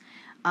thoughts.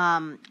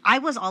 I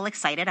was all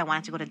excited. I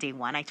wanted to go to day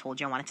 1. I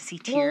told you I wanted to see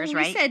Tears,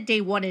 right? We said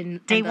day 1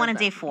 and... Day 1 and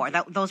day 4.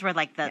 Those were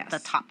like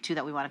the top 2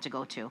 that we wanted to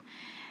go to.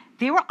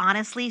 They were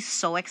honestly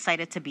so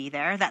excited to be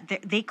there that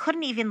they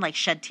couldn't even, like,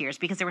 shed tears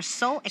because they were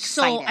so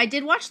excited. So I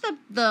did watch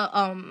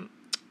the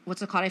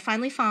what's it called? I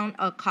finally found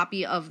a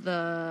copy of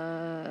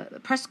the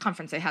press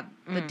conference they had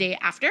the day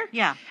after.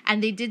 Yeah.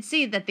 And they did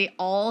say that they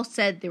all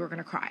said they were going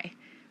to cry.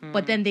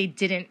 But then they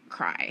didn't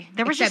cry.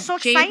 They were just so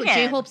excited.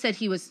 J-Hope said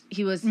he was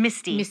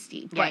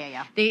misty. But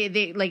yeah.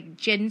 They like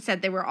Jin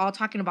said they were all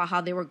talking about how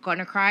they were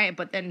gonna cry,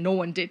 but then no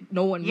one did.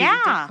 No one really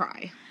did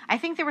cry. I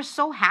think they were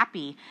so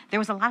happy. There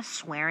was a lot of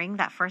swearing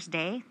that first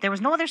day. There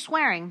was no other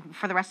swearing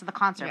for the rest of the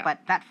concert, but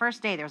that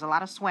first day there was a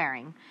lot of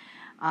swearing.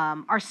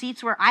 Our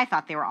seats I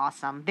thought they were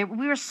awesome.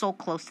 We were so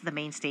close to the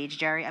main stage,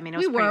 Jerry. I mean, it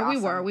was pretty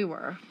awesome. We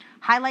were.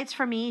 Highlights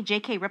for me: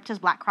 JK ripped his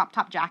black crop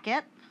top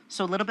jacket,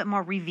 so a little bit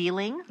more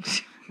revealing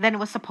than it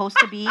was supposed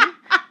to be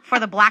for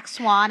the Black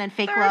Swan and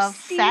Fake Love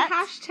set.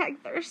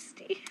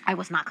 #thirsty. I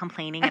was not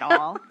complaining at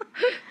all.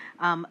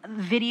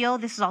 Video,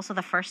 this is also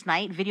the first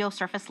night. Video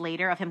surfaced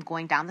later of him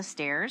going down the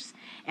stairs,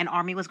 and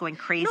Army was going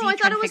crazy. No, I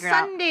thought it was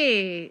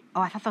Sunday.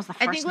 Oh, I thought that was the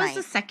first night. I think it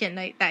was the second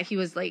night that he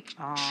was, like,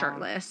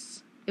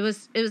 shirtless. It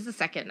was the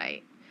second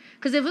night.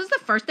 Because if it was the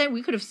first night,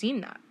 we could have seen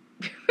that.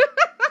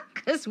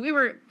 Because we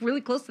were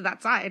really close to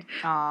that side.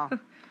 Oh.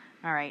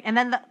 All right. And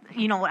then,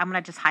 I'm going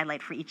to just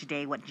highlight for each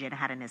day what Jin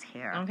had in his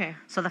hair. Okay.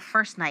 So the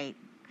first night,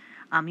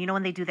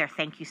 when they do their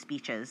thank you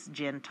speeches,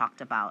 Jin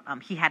talked about,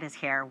 he had his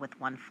hair with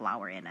one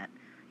flower in it.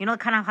 You know,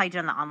 kind of how he did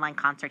in the online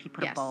concert, he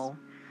put a bow.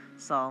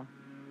 So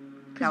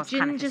that was Jin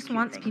kind of just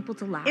wants people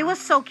to laugh. It was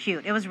so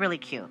cute. It was really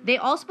cute. They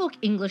all spoke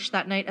English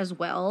that night as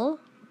well.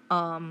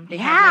 They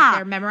had like,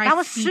 their memorized that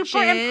was speeches,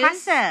 super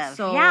impressive.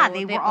 So yeah,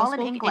 they were all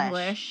in spoke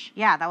English.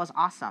 Yeah, that was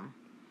awesome.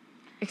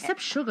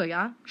 Except Suga,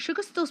 yeah?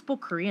 Suga still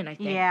spoke Korean, I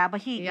think. Yeah,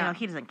 but he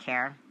doesn't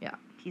care. Yeah.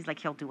 He's like,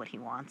 he'll do what he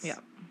wants. Yeah.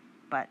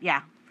 But,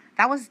 yeah,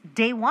 that was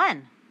day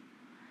 1.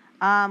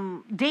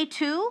 Day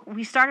 2,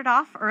 we started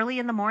off early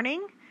in the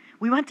morning.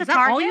 We went to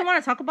Target. Is that all you want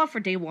to talk about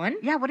for day 1?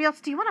 Yeah, what else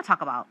do you want to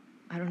talk about?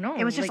 I don't know.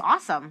 It was just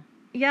awesome.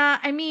 Yeah,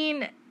 I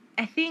mean,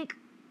 I think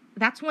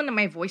that's when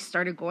my voice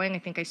started going. I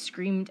think I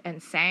screamed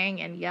and sang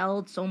and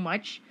yelled so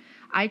much.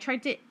 I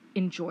tried to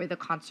enjoy the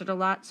concert a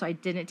lot, so I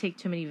didn't take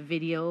too many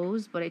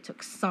videos, but I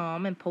took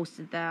some and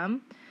posted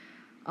them.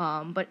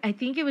 But I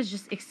think it was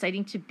just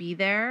exciting to be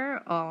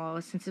there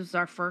since it was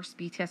our first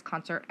BTS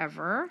concert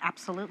ever.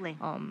 Absolutely.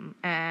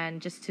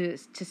 And just to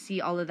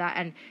see all of that,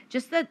 and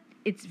just that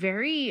it's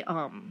very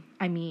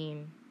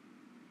Army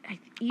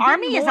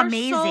is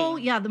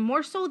amazing. The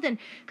more so than,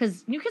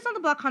 because New Kids on the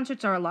Block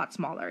concerts are a lot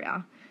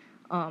smaller,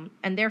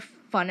 and they're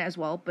fun as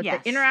well. But the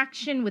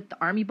interaction with the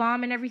Army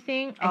Bomb and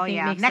everything, I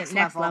think makes it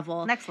next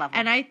level. Next level.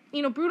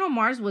 And Bruno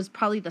Mars was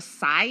probably the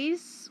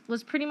size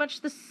was pretty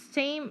much the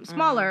same,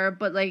 smaller,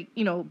 but like,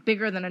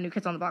 bigger than a New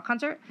Kids on the Block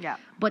concert. Yeah.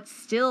 But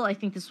still, I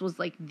think this was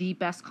like the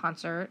best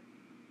concert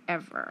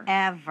ever.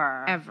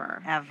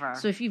 Ever.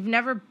 So if you've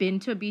never been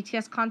to a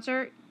BTS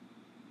concert,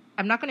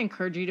 I'm not going to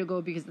encourage you to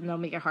go because then they'll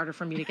make it harder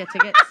for me to get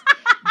tickets.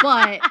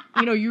 But,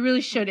 you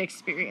really should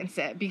experience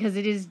it because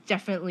it is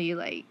definitely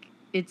like,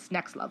 it's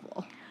next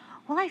level.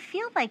 Well, I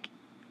feel like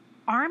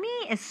Army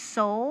is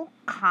so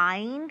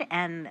kind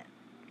and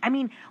I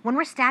mean, when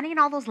we're standing in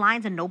all those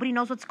lines and nobody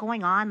knows what's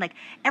going on, like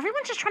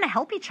everyone's just trying to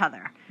help each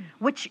other,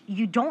 which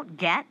you don't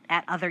get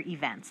at other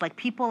events. Like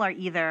people are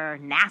either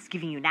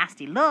giving you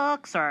nasty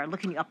looks or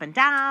looking you up and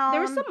down.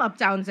 There were some up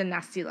downs and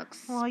nasty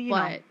looks. Well,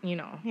 you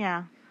know.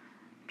 Yeah.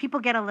 People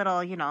get a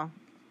little,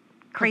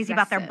 crazy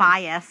about their Possessive.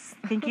 bias,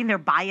 thinking their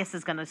bias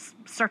is going to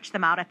search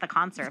them out at the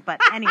concert. But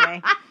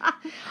anyway.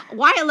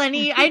 Why,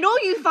 Lenny? I know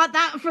you thought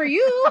that for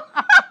you.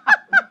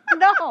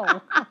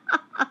 No.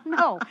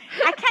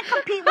 I can't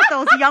compete with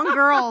those young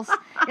girls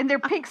in their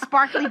pink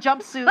sparkly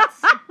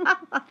jumpsuits.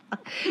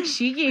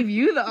 She gave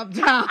you the up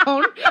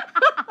down.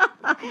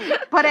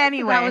 But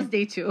anyway. That was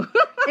day 2.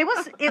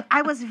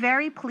 I was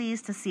very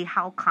pleased to see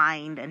how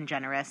kind and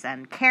generous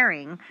and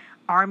caring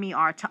Army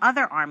are to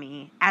other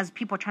Army as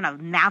people are trying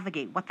to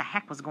navigate what the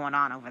heck was going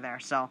on over there.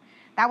 So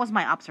that was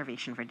my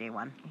observation for day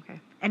 1. Okay.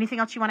 Anything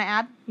else you want to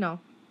add? No.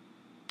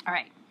 All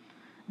right.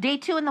 Day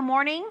 2 in the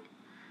morning,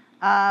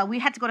 we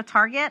had to go to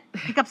Target,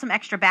 pick up some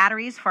extra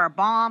batteries for our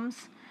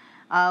bombs.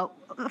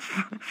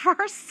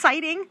 First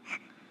sighting,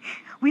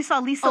 we saw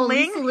Lisa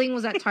Ling. Lisa Ling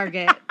was at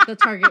Target, the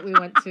Target we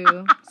went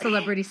to.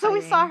 Celebrity So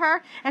we sighting. saw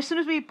her. As soon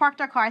as we parked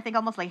our car, I think I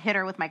almost hit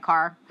her with my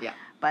car. Yeah.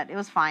 But it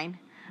was fine.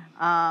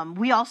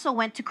 We also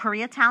went to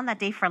Koreatown that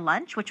day for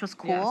lunch, which was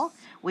cool.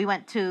 Yes. We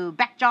went to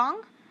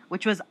Baekjong,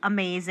 which was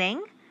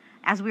amazing.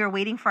 As we were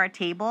waiting for our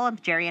table,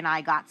 Jerry and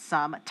I got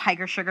some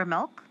tiger sugar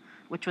milk,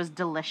 which was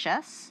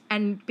delicious.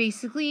 And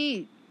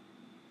basically,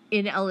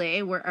 in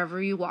LA,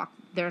 wherever you walk,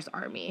 there's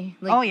Army.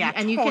 Like, Oh, yeah,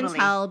 and you can totally.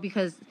 tell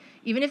because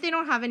even if they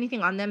don't have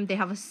anything on them, they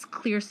have a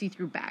clear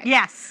see-through bag.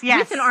 Yes.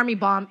 With an Army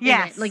bomb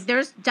Yes. in it. Like,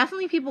 there's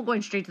definitely people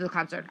going straight to the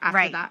concert after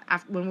Right.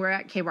 that, when we're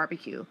at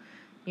K-Barbecue.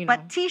 You know?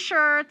 But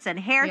T-shirts and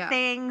hair Yeah.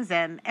 things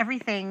and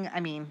everything, I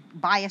mean,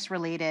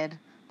 bias-related,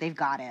 they've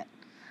got it.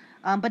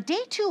 But day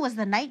 2 was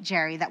the night,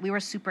 Jerry, that we were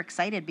super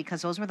excited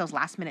because those were those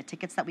last-minute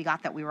tickets that we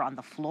got that we were on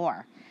the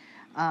floor.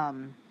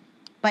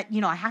 But,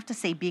 I have to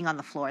say being on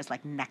the floor is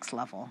like next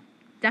level.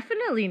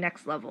 Definitely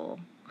next level.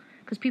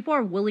 Because people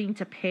are willing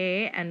to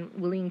pay and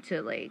willing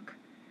to,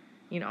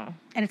 And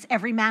it's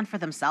every man for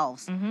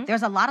themselves. Mm-hmm.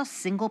 There's a lot of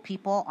single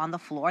people on the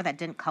floor that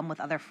didn't come with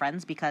other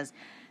friends because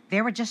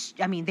they were just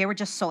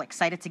so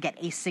excited to get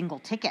a single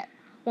ticket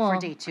for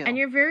day 2. And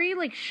you're very,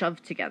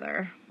 shoved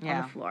together on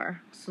Yeah. the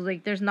floor. So,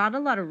 there's not a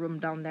lot of room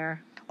down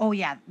there. Oh,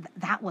 yeah.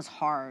 That was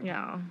hard.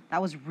 Yeah.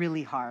 That was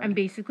really hard. And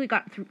basically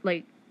got through,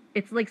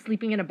 it's like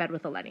sleeping in a bed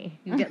with a Lenny.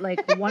 You get,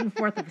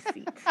 1/4 of a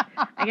seat.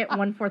 I get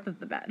 1/4 of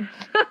the bed.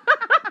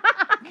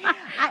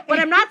 But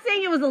I'm not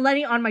saying it was a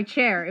Lenny on my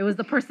chair. It was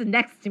the person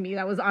next to me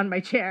that was on my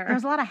chair. There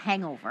was a lot of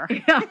hangover.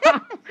 Yeah.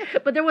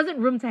 But there wasn't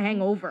room to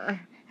hang over.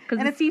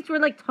 Because the seats were,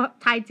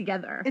 tied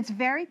together. It's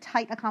very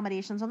tight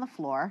accommodations on the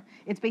floor.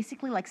 It's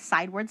basically like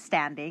sideward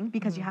standing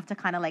because you have to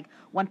kind of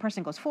one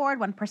person goes forward,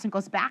 one person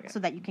goes back so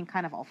that you can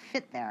kind of all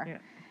fit there.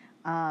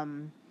 Yeah.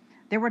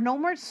 There were no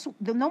more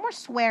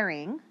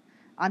swearing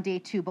on day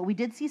 2, but we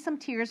did see some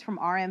tears from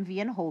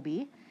RMV and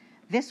Hobie.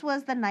 This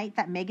was the night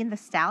that Megan Thee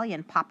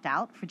Stallion popped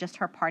out for just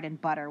her part in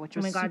Butter, which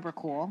was super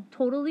cool.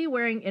 Totally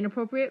wearing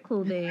inappropriate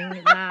clothing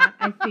that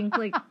I think,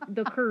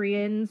 the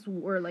Koreans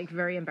were,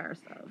 very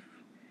embarrassed of.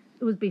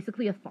 It was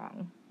basically a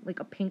thong,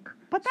 a pink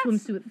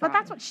swimsuit thong. But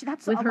that's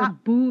that's with a her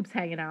lot, boobs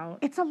hanging out.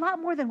 It's a lot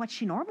more than what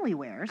she normally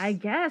wears. I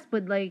guess,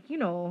 but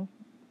kind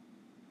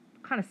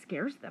of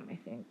scares them, I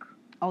think.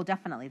 Oh,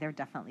 definitely. They're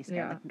definitely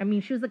scared. Yeah.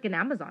 She was an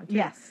Amazon too.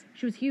 Yes.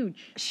 She was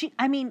huge.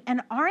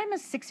 And RM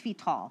is 6 feet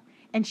tall,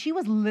 and she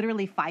was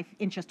literally 5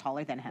 inches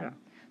taller than him. Yeah.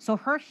 So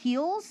her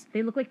heels,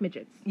 They look like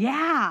midgets.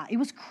 yeah, it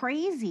was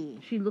crazy.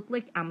 She looked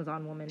like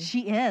Amazon woman.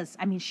 She is.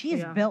 She is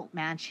Yeah. built,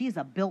 man. She is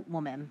a built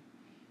woman.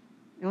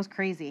 It was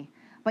crazy.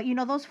 But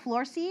those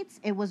floor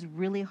seats, it was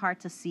really hard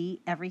to see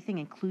everything,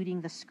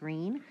 including the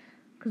screen.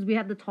 Because we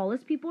had the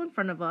tallest people in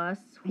front of us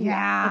who,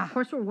 Yeah. of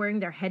course, were wearing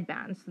their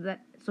headbands.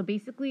 So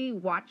basically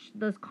watch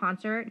this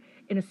concert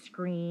in a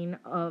screen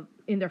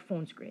in their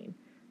phone screen.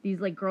 These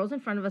girls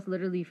in front of us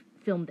literally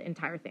filmed the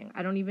entire thing.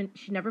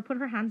 She never put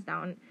her hands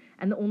down.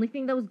 And the only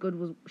thing that was good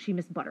was she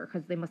missed Butter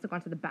because they must have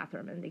gone to the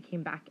bathroom and they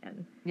came back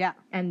and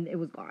it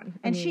was gone.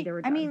 And they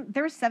were done.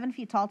 they were 7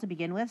 feet tall to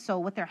begin with. So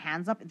with their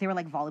hands up, they were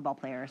like volleyball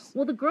players.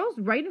 Well, the girls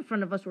right in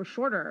front of us were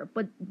shorter,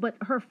 but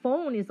her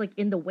phone is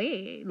in the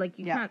way.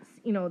 You can't,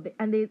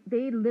 and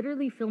they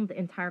literally filmed the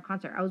entire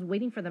concert. I was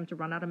waiting for them to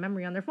run out of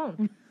memory on their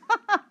phone.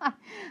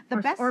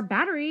 or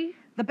battery.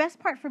 The best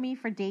part for me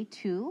for day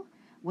 2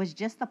 was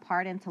just the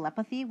part in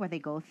Telepathy where they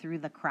go through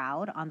the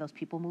crowd on those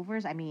people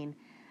movers.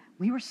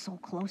 We were so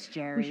close,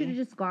 Jerry. We should have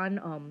just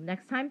gone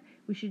next time.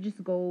 We should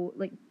just go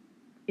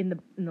in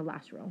the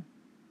last row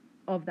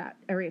of that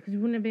area because we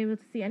wouldn't have been able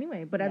to see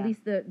anyway. But at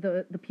least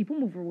the people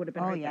mover would have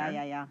been right there.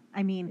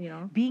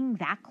 Yeah. Being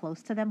that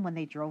close to them when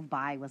they drove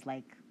by was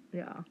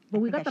yeah.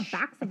 But we got the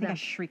backs of them. I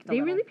shrieked a They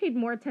little. really paid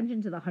more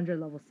attention to the 100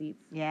 level seats.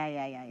 Yeah.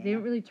 They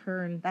didn't really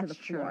turn to That's the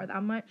true. floor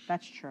that much.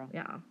 That's true.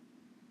 Yeah.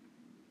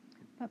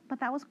 But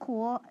that was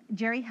cool.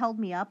 Jerry held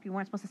me up. You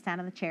weren't supposed to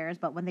stand on the chairs,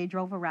 but when they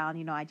drove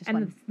around, I just And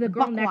went the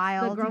girl buck next,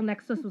 wild. the girl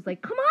next to us was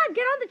like, "Come on,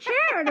 get on the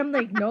chair," and I'm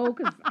like, "No,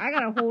 because I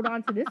gotta hold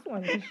on to this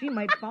one because she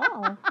might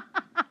fall."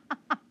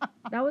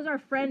 That was our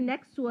friend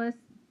next to us,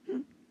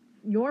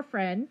 your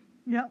friend,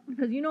 Yep.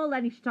 because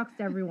Lenny, she talks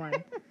to everyone.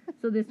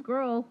 So this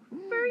girl,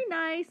 very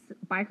nice,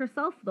 by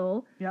herself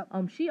though. Yep.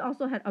 She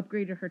also had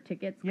upgraded her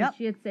tickets because Yep.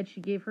 she had said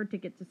she gave her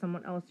ticket to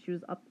someone else. She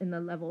was up in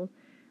the levels,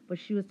 but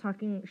she was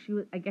talking.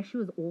 I guess she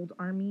was old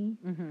army.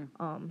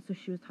 Mm-hmm. So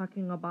she was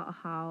talking about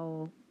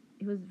how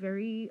it was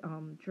very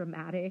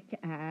dramatic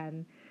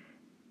and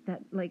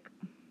that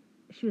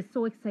she was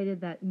so excited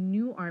that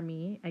new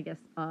army, I guess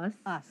us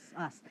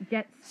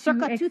gets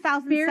Circa to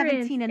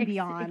 2017 and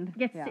beyond.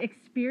 Gets to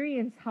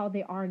experience how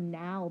they are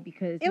now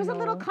because It was a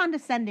little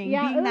condescending,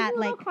 yeah, being it was that a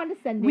little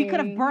condescending. we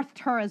could have birthed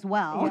her as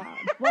well. Yeah,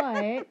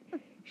 but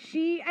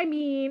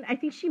I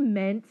think she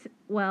meant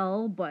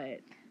well,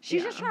 but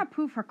She's just trying to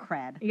prove her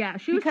cred. Yeah,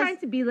 she was trying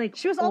to be like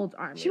old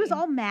army. She was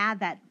all mad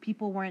that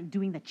people weren't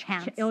doing the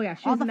chants. She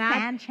was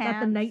mad that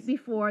the night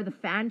before the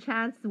fan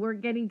chants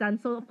weren't getting done.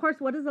 So of course,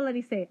 what does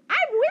Eleni say? I'm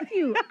with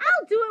you.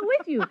 I'll do it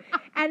with you.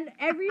 And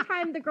every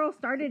time the girl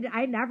started,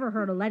 I never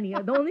heard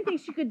Eleni. The only thing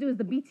she could do is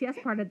the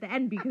BTS part at the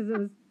end because it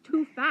was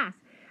too fast.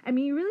 I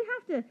mean, you really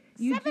have to...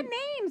 7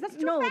 names, that's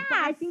too fast. But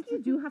I think you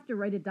do have to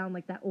write it down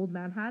like that old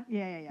man had.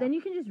 Yeah. Then you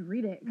can just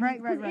read it.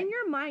 Right. Because in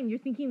your mind, you're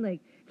thinking like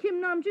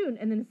Kim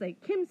Namjoon, and then it's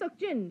like Kim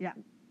Seokjin. Yeah.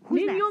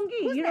 Min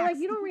Yoongi. Who's You know, next? like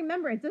you don't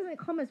remember. It doesn't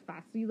come as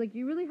fast. So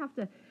you really have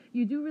to...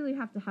 You do really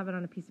have to have it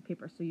on a piece of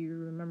paper so you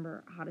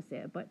remember how to say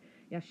it. But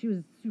yeah, she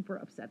was super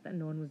upset that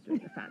no one was doing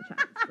the fan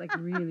chants. Like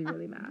really,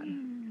 really mad.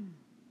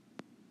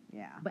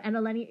 Yeah. But and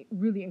Eleni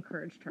really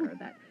encouraged her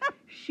that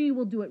she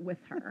will do it with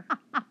her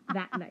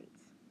that night.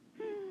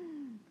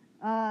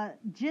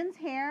 Jin's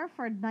hair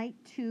for night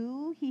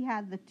 2, he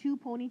had the 2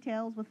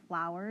 ponytails with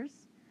flowers.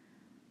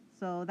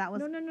 So that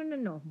was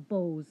No.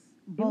 Bows.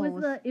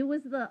 Bows. It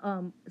was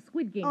the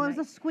Squid Game. Oh, it night.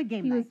 was a Squid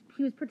Game night.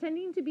 He was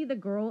pretending to be the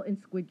girl in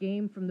Squid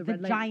Game from the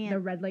red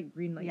light,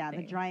 green light. Yeah,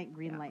 thing. the giant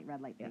green light,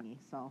 red light thingy.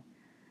 So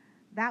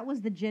that was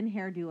the Jin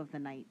hairdo of the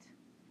night.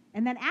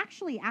 And then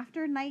actually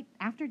after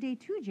day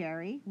 2,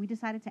 Jerry, we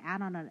decided to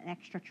add on an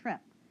extra trip.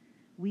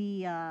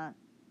 We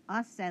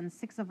us and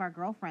 6 of our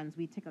girlfriends,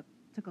 we took a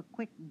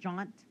quick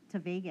jaunt to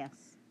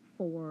Vegas.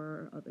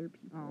 4 other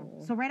people.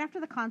 Oh. So right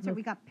after the concert,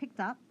 we got picked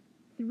up.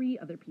 3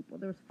 other people.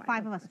 There was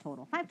 5 of us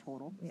total. 5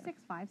 total. Yeah.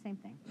 6, 5, same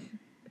thing.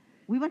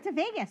 We went to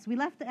Vegas. We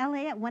left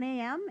LA at 1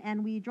 a.m.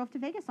 and we drove to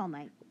Vegas all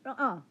night.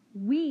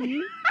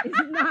 We is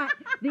not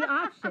the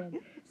option.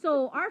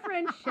 So our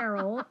friend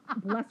Cheryl,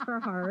 bless her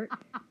heart,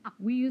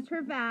 we used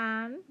her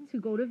van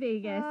to go to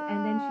Vegas,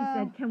 and then she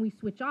said, "Can we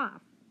switch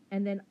off?"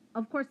 And then,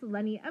 of course, we're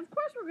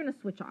gonna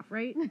switch off,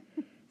 right?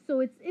 So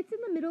it's in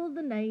the middle of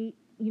the night.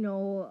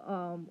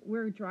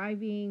 We're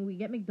driving. We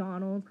get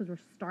McDonald's because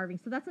we're starving.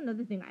 So that's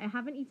another thing. I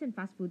haven't eaten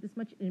fast food this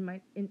much in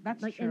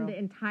the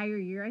entire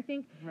year. I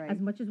think as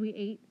much as we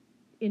ate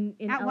in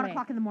at LA, 1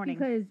 o'clock in the morning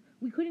because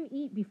we couldn't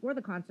eat before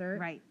the concert.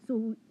 Right.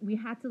 So we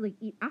had to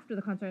eat after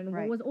the concert, and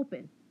what was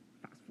open?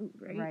 Fast food,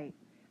 right? Right.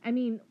 I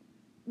mean,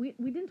 we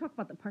didn't talk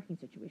about the parking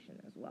situation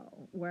as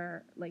well,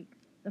 where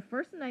the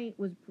first night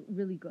was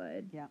really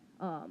good. Yeah.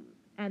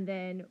 And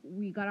then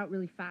we got out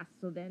really fast.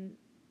 So then,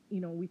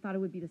 we thought it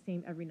would be the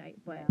same every night,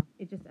 but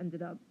it just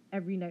ended up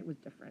every night was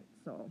different.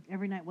 So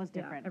every night was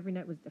different. Yeah, every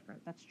night was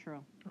different. That's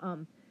true.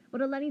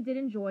 But Eleni did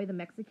enjoy the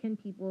Mexican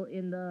people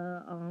in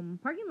the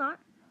parking lot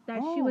that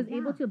she Oh, was yeah.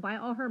 able to buy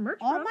all her merch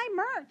All from. my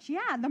merch.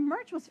 Yeah, the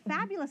merch was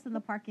fabulous in the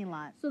parking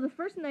lot. So the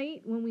first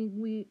night when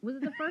we was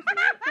it the first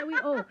night that we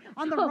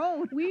On the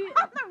road.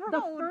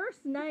 The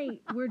first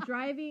night we're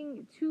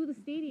driving to the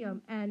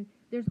stadium and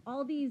there's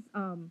all these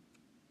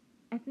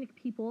ethnic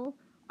people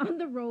on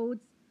the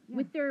roads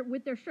with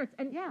their shirts.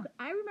 And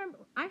I remember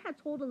I had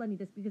told Eleni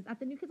this because at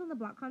the New Kids on the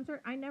Block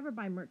concert, I never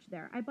buy merch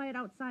there. I buy it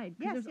outside.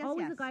 Because there's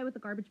always a guy with a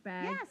garbage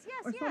bag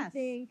or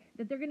something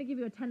that they're going to give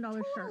you a $10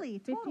 shirt,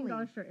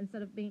 $15 shirt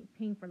instead of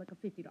paying for a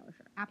 $50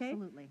 shirt. Okay?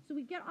 Absolutely. So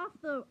we get off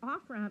the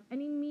off-ramp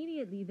and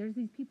immediately there's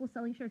these people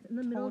selling shirts in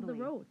the middle of the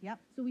road. Yep.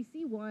 So we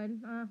see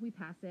one, we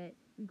pass it.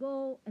 We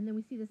go and then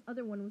we see this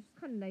other one, which is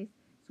kind of nice.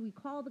 So we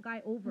call the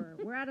guy over.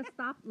 We're at a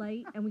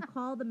stoplight, and we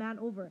call the man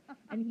over.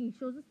 And he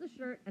shows us the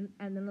shirt, and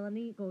then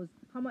Eleni goes,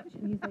 "How much?"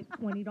 And he's like,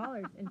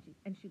 $20.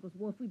 And she goes,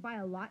 "Well, if we buy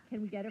a lot, can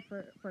we get it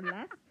for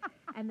less?"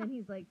 And then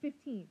he's like,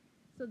 15.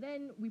 So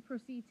then we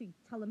proceed to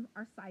tell him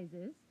our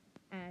sizes,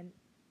 and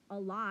a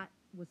lot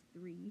was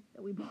 3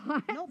 that we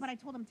bought. No, but I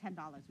told him $10.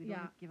 We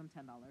don't give him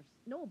 $10.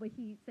 No, but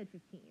he said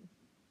 15.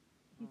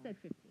 He said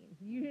 15.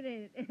 You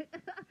didn't.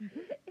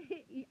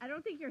 I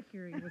don't think your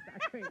hearing was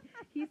that great.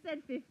 He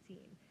said 15.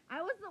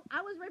 I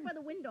was right by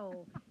the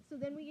window. So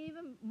then we gave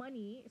him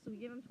money. So we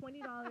gave him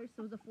 $20.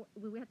 So it was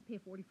we had to pay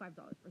 $45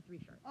 for 3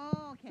 shirts.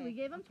 Oh, okay. So we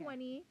gave him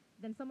 20.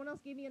 Then someone else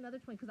gave me another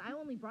 20 because I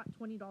only brought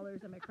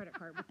 $20 in my credit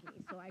card with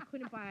me. So I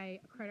couldn't buy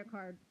credit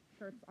card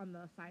shirts on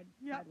the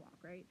sidewalk,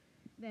 right?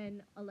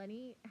 then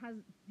Eleni has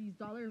these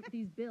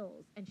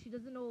bills, and she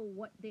doesn't know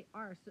what they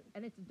are. So,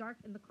 and it's dark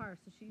in the car,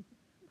 so she's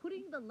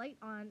putting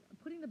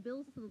the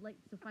bills to the light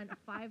to find a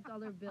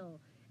 $5 bill.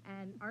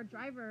 And our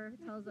driver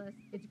tells us,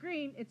 it's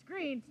green, it's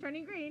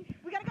turning green.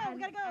 We gotta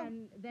go.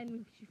 And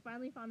then she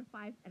finally found a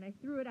 5, and I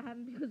threw it at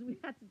him because we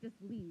had to just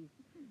leave.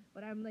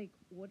 But I'm like,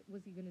 what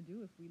was he gonna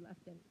do if we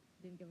left and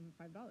didn't give him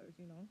 $5,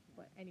 you know?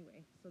 But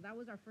anyway, so that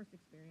was our first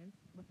experience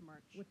With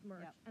merch. Yep.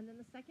 And then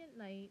the second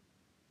night,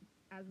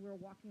 as we were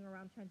walking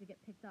around trying to get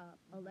picked up,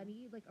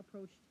 Eleni like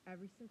approached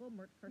every single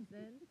merch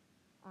person,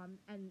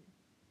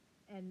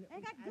 and I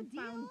got good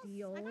found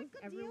deals. I got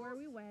good everywhere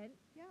deals. we went.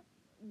 Yep.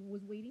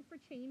 Was waiting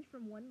for change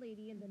from one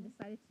lady, and then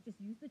decided to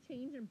just use the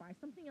change and buy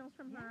something else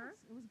from her.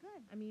 Yes, it was good.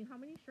 I mean, how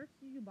many shirts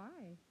did you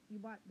buy? You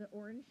bought the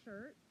orange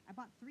shirt. I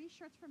bought 3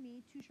 shirts for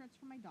me, 2 shirts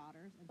for my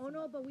daughters. And Oh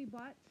no, but we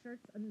bought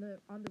shirts on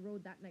the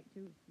road that night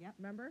too. Yep.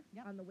 Remember?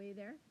 Yep. On the way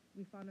there,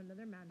 we found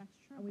another man. That's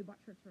true. And we bought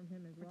shirts from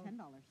him as For well. $10.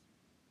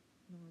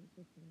 No, it was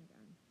 15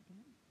 again.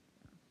 Again?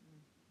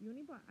 You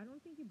only bought. I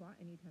don't think you bought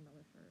any $10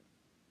 shirts.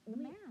 The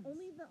Only, mans.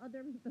 only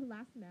the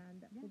last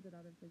man that Yeah. pulled it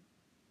out of his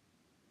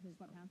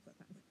Sweatpants.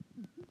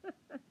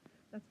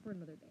 That's for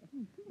another day.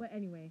 But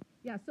anyway,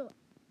 yeah. So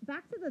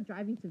back to the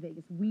driving to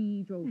Vegas.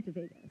 We drove to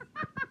Vegas.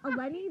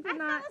 Eleni did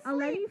not.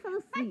 Eleni fell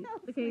asleep.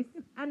 Okay,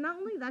 and not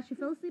only that, she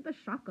fell asleep at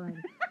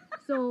shotgun.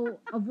 So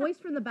a voice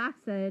from the back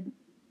said,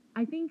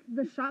 "I think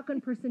the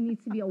shotgun person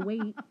needs to be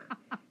awake."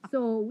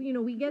 So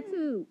we get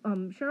to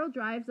Cheryl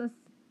drives us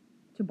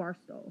to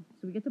Barstow.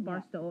 So we get to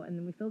Barstow, and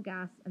then we fill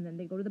gas, and then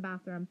they go to the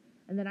bathroom,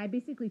 and then I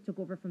basically took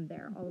over from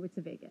there all the way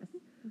to Vegas.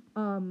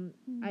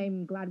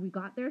 I'm glad we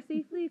got there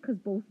safely because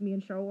both me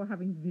and Cheryl were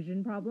having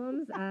vision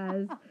problems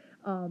as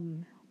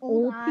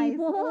old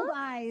people. Old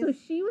eyes. So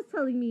she was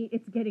telling me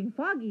it's getting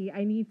foggy.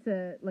 I need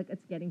to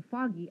it's getting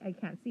foggy. I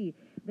can't see.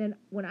 Then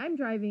when I'm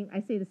driving,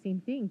 I say the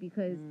same thing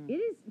because it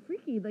is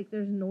freaky. Like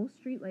there's no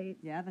street lights.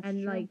 Yeah, that's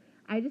and true.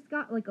 I just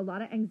got a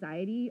lot of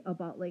anxiety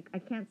about I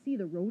can't see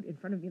the road in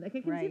front of me. I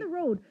can see Right. the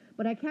road,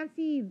 but I can't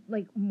see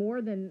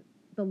more than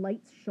the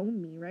lights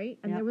shown me, right?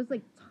 And Yep. there was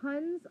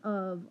tons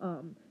of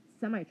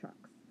semi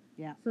trucks.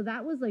 Yeah. So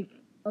that was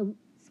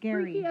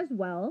Scary. freaky as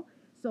well.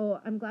 So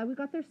I'm glad we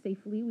got there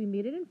safely. We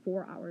made it in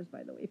 4 hours,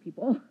 by the way,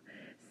 people.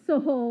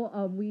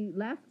 So we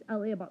left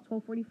LA about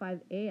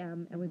 12:45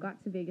 a.m. and we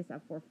got to Vegas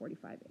at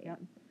 4:45 a.m.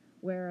 Yep.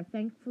 Where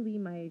thankfully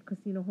my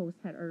casino host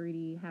had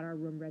already had our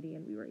room ready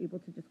and we were able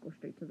to just go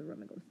straight to the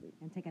room and go to sleep.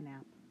 And take a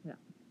nap. Yeah.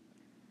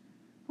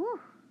 Whew.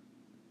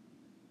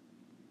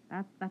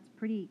 That's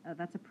pretty.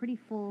 That's a pretty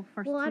full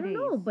first. Well, 2 I don't days.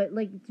 know, but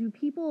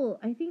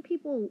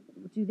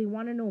do they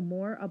want to know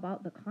more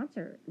about the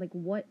concert? Like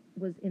what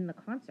was in the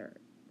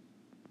concert?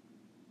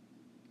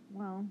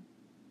 Well,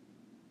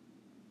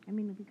 I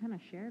mean, we kind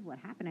of shared what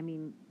happened. I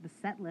mean, the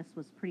set list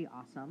was pretty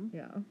awesome.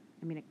 Yeah.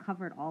 I mean, it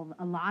covered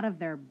a lot of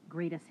their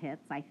greatest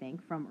hits, I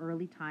think, from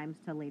early times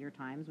to later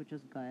times, which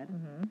is good.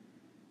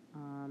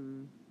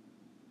 Mm-hmm.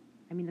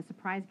 I mean, the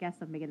surprise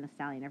guest of Megan Thee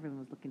Stallion, everyone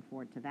was looking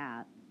forward to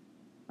that.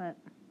 But,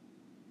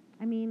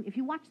 I mean, if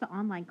you watch the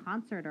online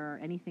concert or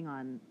anything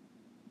on,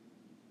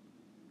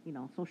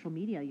 social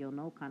media, you'll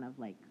know kind of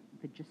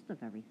the gist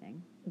of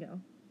everything. Yeah.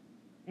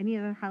 Any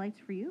other highlights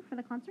for you for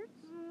the concerts?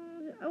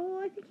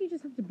 I think you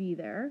just have to be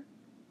there.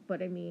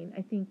 But I mean,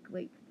 I think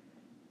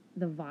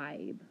the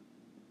vibe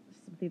is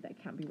something that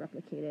can't be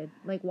replicated.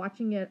 Like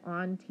watching it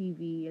on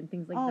TV and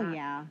things like that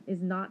yeah.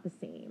 is not the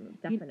same.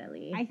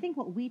 Definitely. I think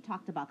what we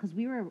talked about, because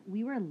we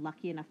were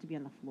lucky enough to be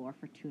on the floor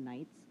for 2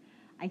 nights.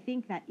 I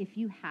think that if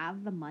you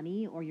have the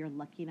money or you're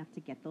lucky enough to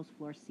get those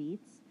floor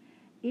seats,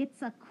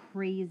 it's a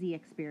crazy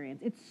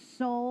experience. It's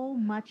so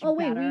much better. Oh,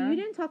 wait, you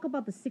didn't talk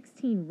about the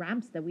 16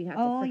 ramps that we had to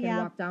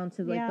walk down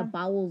to the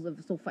bowels of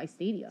SoFi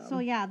Stadium. So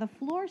yeah, the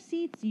floor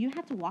seats, you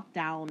had to walk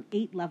down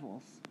 8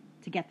 levels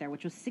to get there,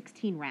 which was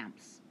 16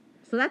 ramps.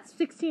 So that's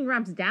 16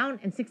 ramps down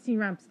and 16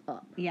 ramps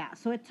up. Yeah,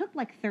 so it took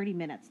 30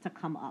 minutes to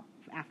come up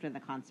after the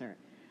concert.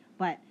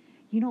 But,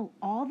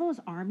 all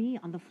those Army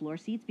on the floor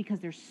seats,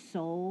 because they're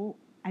so,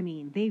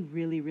 they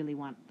really, really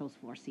want those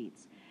floor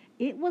seats.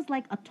 It was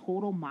like a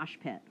total mosh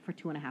pit for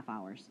 2.5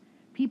 hours.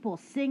 People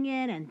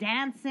singing and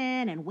dancing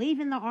and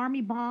waving the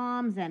Army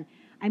bombs. And,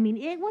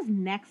 it was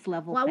next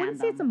level Well, I fandom. wouldn't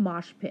say it's a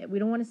mosh pit. We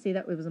don't want to say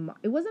that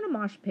it wasn't a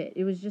mosh pit.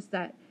 It was just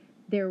that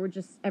there were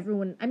just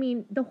everyone.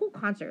 The whole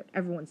concert,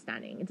 everyone's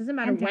standing. It doesn't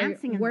matter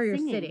where you're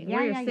sitting. Yeah,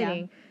 where you're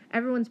sitting,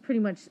 everyone's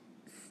pretty much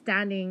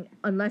standing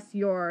unless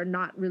you're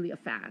not really a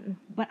fan.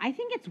 But I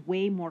think it's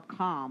way more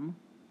calm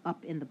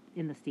up in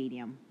the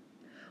stadium.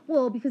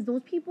 Well, because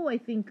those people, I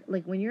think,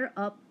 when you're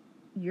up,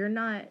 you're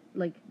not,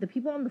 the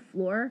people on the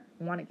floor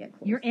want to get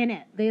close. You're in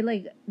it.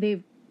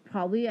 They've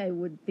probably, I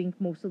would think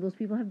most of those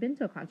people have been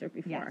to a concert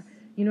before. Yes.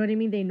 You know what I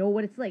mean? They know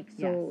what it's like.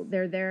 So Yes.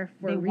 they're there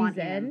for They a want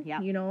reason,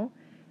 in, yep.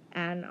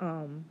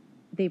 And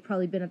they've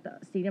probably been at the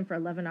stadium for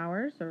 11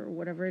 hours or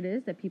whatever it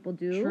is that people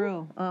do.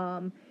 True.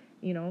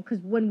 Because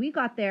when we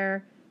got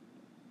there,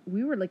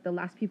 we were the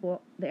last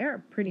people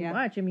there pretty Yep.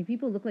 much.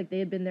 People looked like they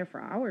had been there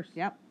for hours.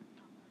 Yep.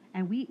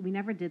 And we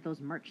never did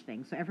those merch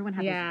things. So everyone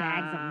had those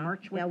bags of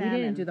merch with them. Yeah, we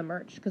didn't do the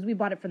merch because we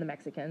bought it for the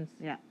Mexicans.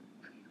 Yeah.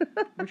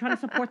 We're trying to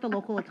support the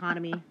local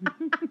economy.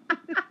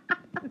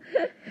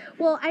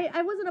 Well,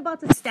 I wasn't about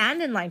to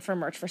stand in line for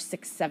merch for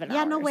 6-7 hours.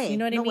 Yeah, no way. You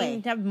know what I mean?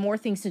 Way. To have more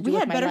things to do We with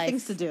had my better life.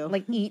 things to do.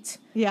 Like eat,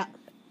 Yeah.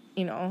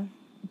 you know.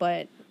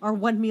 But Or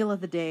one meal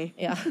of the day.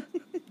 yeah.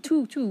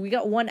 Two. We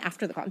got one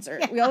after the concert.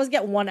 Yeah. We always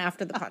get one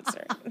after the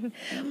concert.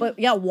 But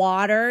yeah,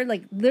 water.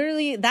 Like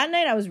literally that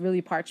night I was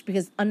really parched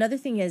because another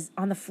thing is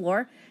on the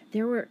floor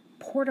there were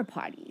porta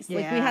potties.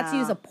 Yeah. Like we had to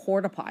use a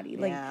porta potty.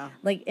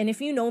 Like and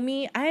if you know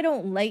me, I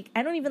don't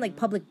even like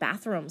public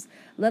bathrooms,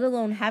 let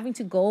alone having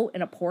to go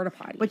in a porta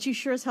potty. But you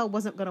sure as hell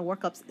wasn't going to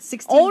work up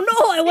 16. Oh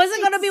no, I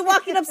wasn't going to be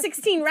walking up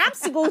 16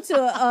 ramps to go to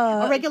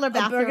a regular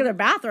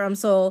bathroom.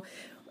 So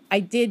I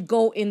did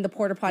go in the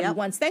porta potty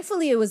once.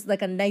 Thankfully, it was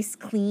like a nice,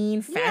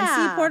 clean,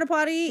 fancy porta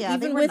potty,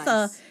 even with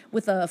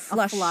a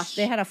flush.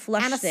 They had a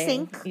flush and a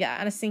thing. sink. Yeah,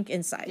 and a sink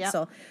inside.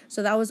 Yep.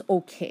 So that was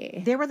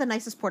okay. They were the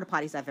nicest porta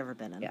potties I've ever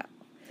been in. Yeah,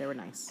 they were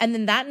nice. And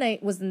then that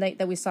night was the night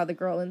that we saw the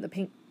girl in the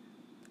pink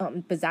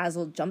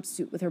bedazzled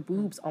jumpsuit with her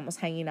boobs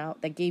almost hanging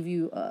out. That gave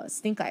you a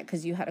stink eye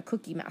because you had a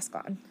cookie mask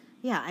on.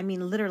 Yeah, I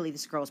mean, literally,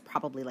 this girl was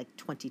probably like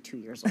 22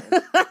 years old.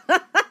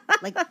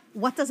 Like,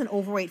 what does an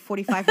overweight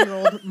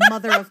 45-year-old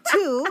mother of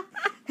two?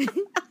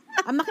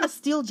 I'm not going to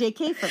steal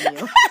JK from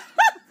you.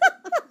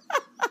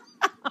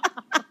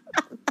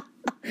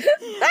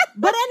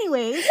 But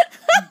anyways,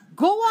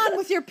 go on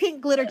with your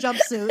pink glitter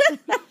jumpsuit.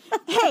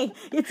 Hey,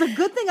 it's a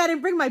good thing I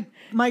didn't bring my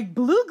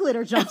blue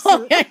glitter jumpsuit.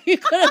 Oh, yeah,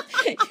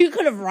 you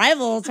could have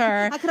rivaled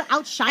her. I could have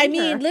outshined her. I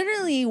mean,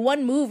 literally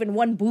one move and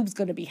one boob's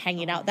gonna be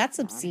hanging out. That's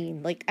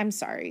obscene. Like, I'm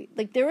sorry.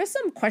 Like, there was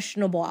some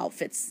questionable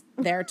outfits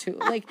there too.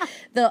 Like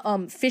the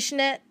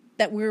fishnet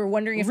that we were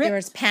wondering if there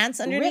was pants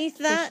underneath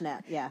that.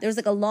 Fishnet, yeah. There was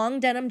like a long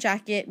denim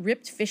jacket,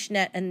 ripped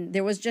fishnet, and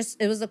it was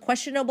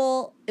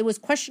questionable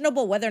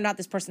whether or not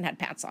this person had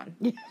pants on.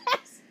 Yes.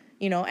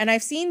 You know, and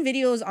I've seen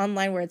videos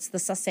online where it's the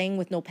sasang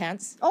with no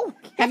pants. Oh,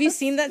 yes. Have you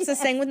seen that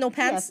sasang with no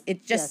pants? Yes.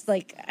 It just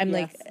like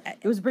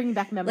it was bringing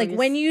back memories. Like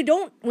when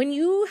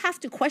you have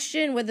to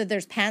question whether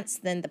there's pants,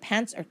 then the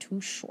pants are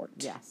too short.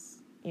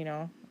 Yes. You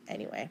know.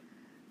 Anyway.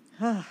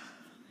 All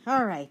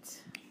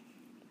right.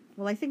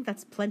 Well, I think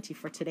that's plenty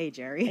for today,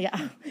 Jerry.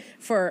 Yeah.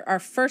 For our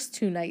first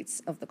 2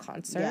 nights of the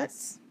concert.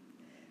 Yes.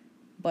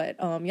 But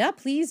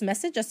please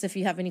message us if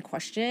you have any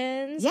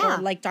questions. Yeah.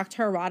 Or like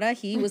Dr. Arata,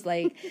 he was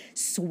like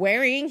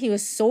swearing. He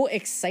was so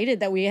excited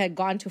that we had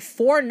gone to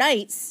 4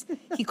 nights.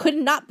 He could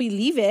not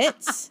believe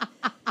it.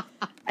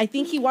 I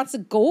think he wants to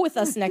go with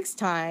us next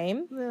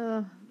time.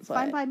 It's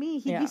fine by me.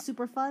 He'd be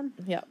super fun.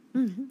 Yeah.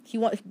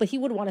 But he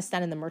would want to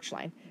stand in the merch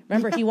line.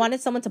 Remember, he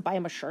wanted someone to buy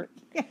him a shirt.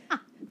 Yeah.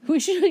 He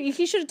should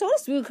have told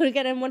us. We could have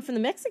gotten one from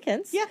the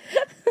Mexicans. Yeah,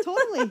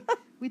 totally.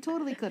 We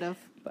totally could have.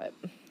 But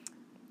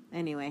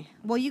anyway,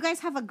 well, you guys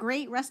have a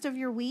great rest of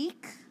your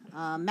week.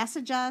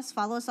 Message us,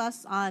 follow us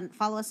on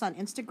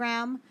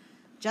Instagram,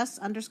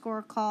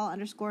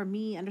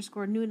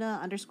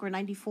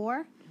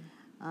 just_call_me_Nuna_94.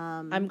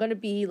 I'm gonna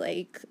be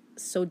like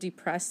so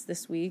depressed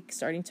this week,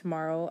 starting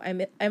tomorrow.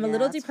 I'm a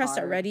little depressed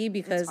already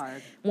because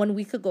 1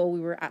 week ago we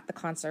were at the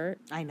concert.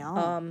 I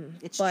know.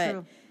 It's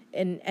true.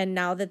 And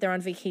now that they're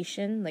on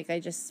vacation, like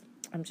I'm just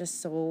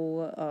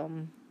so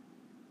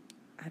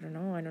I don't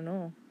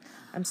know.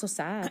 I'm so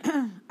sad.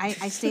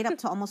 I stayed up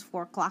till almost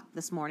 4:00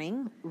 this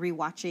morning,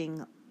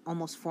 rewatching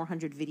almost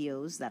 400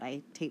 videos that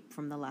I taped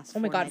from the last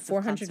 4 nights. Oh my God,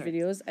 400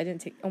 videos? I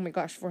didn't take, oh my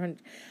gosh,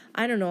 400.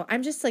 I don't know.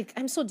 I'm just like,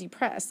 I'm so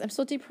depressed. I'm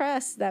so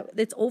depressed that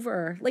it's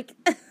over. Like,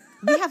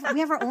 we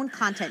have our own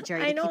content,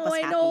 Jerry, to keep us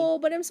happy. I know,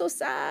 but I'm so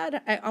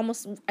sad.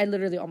 I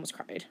literally almost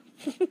cried.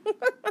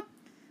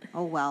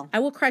 Oh, well. I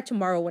will cry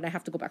tomorrow when I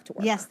have to go back to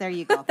work. Yes, there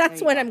you go.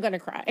 That's when I'm going to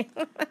cry.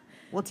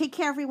 Well, take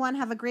care, everyone.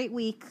 Have a great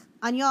week.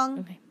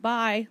 Annyeong. Okay,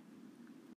 bye.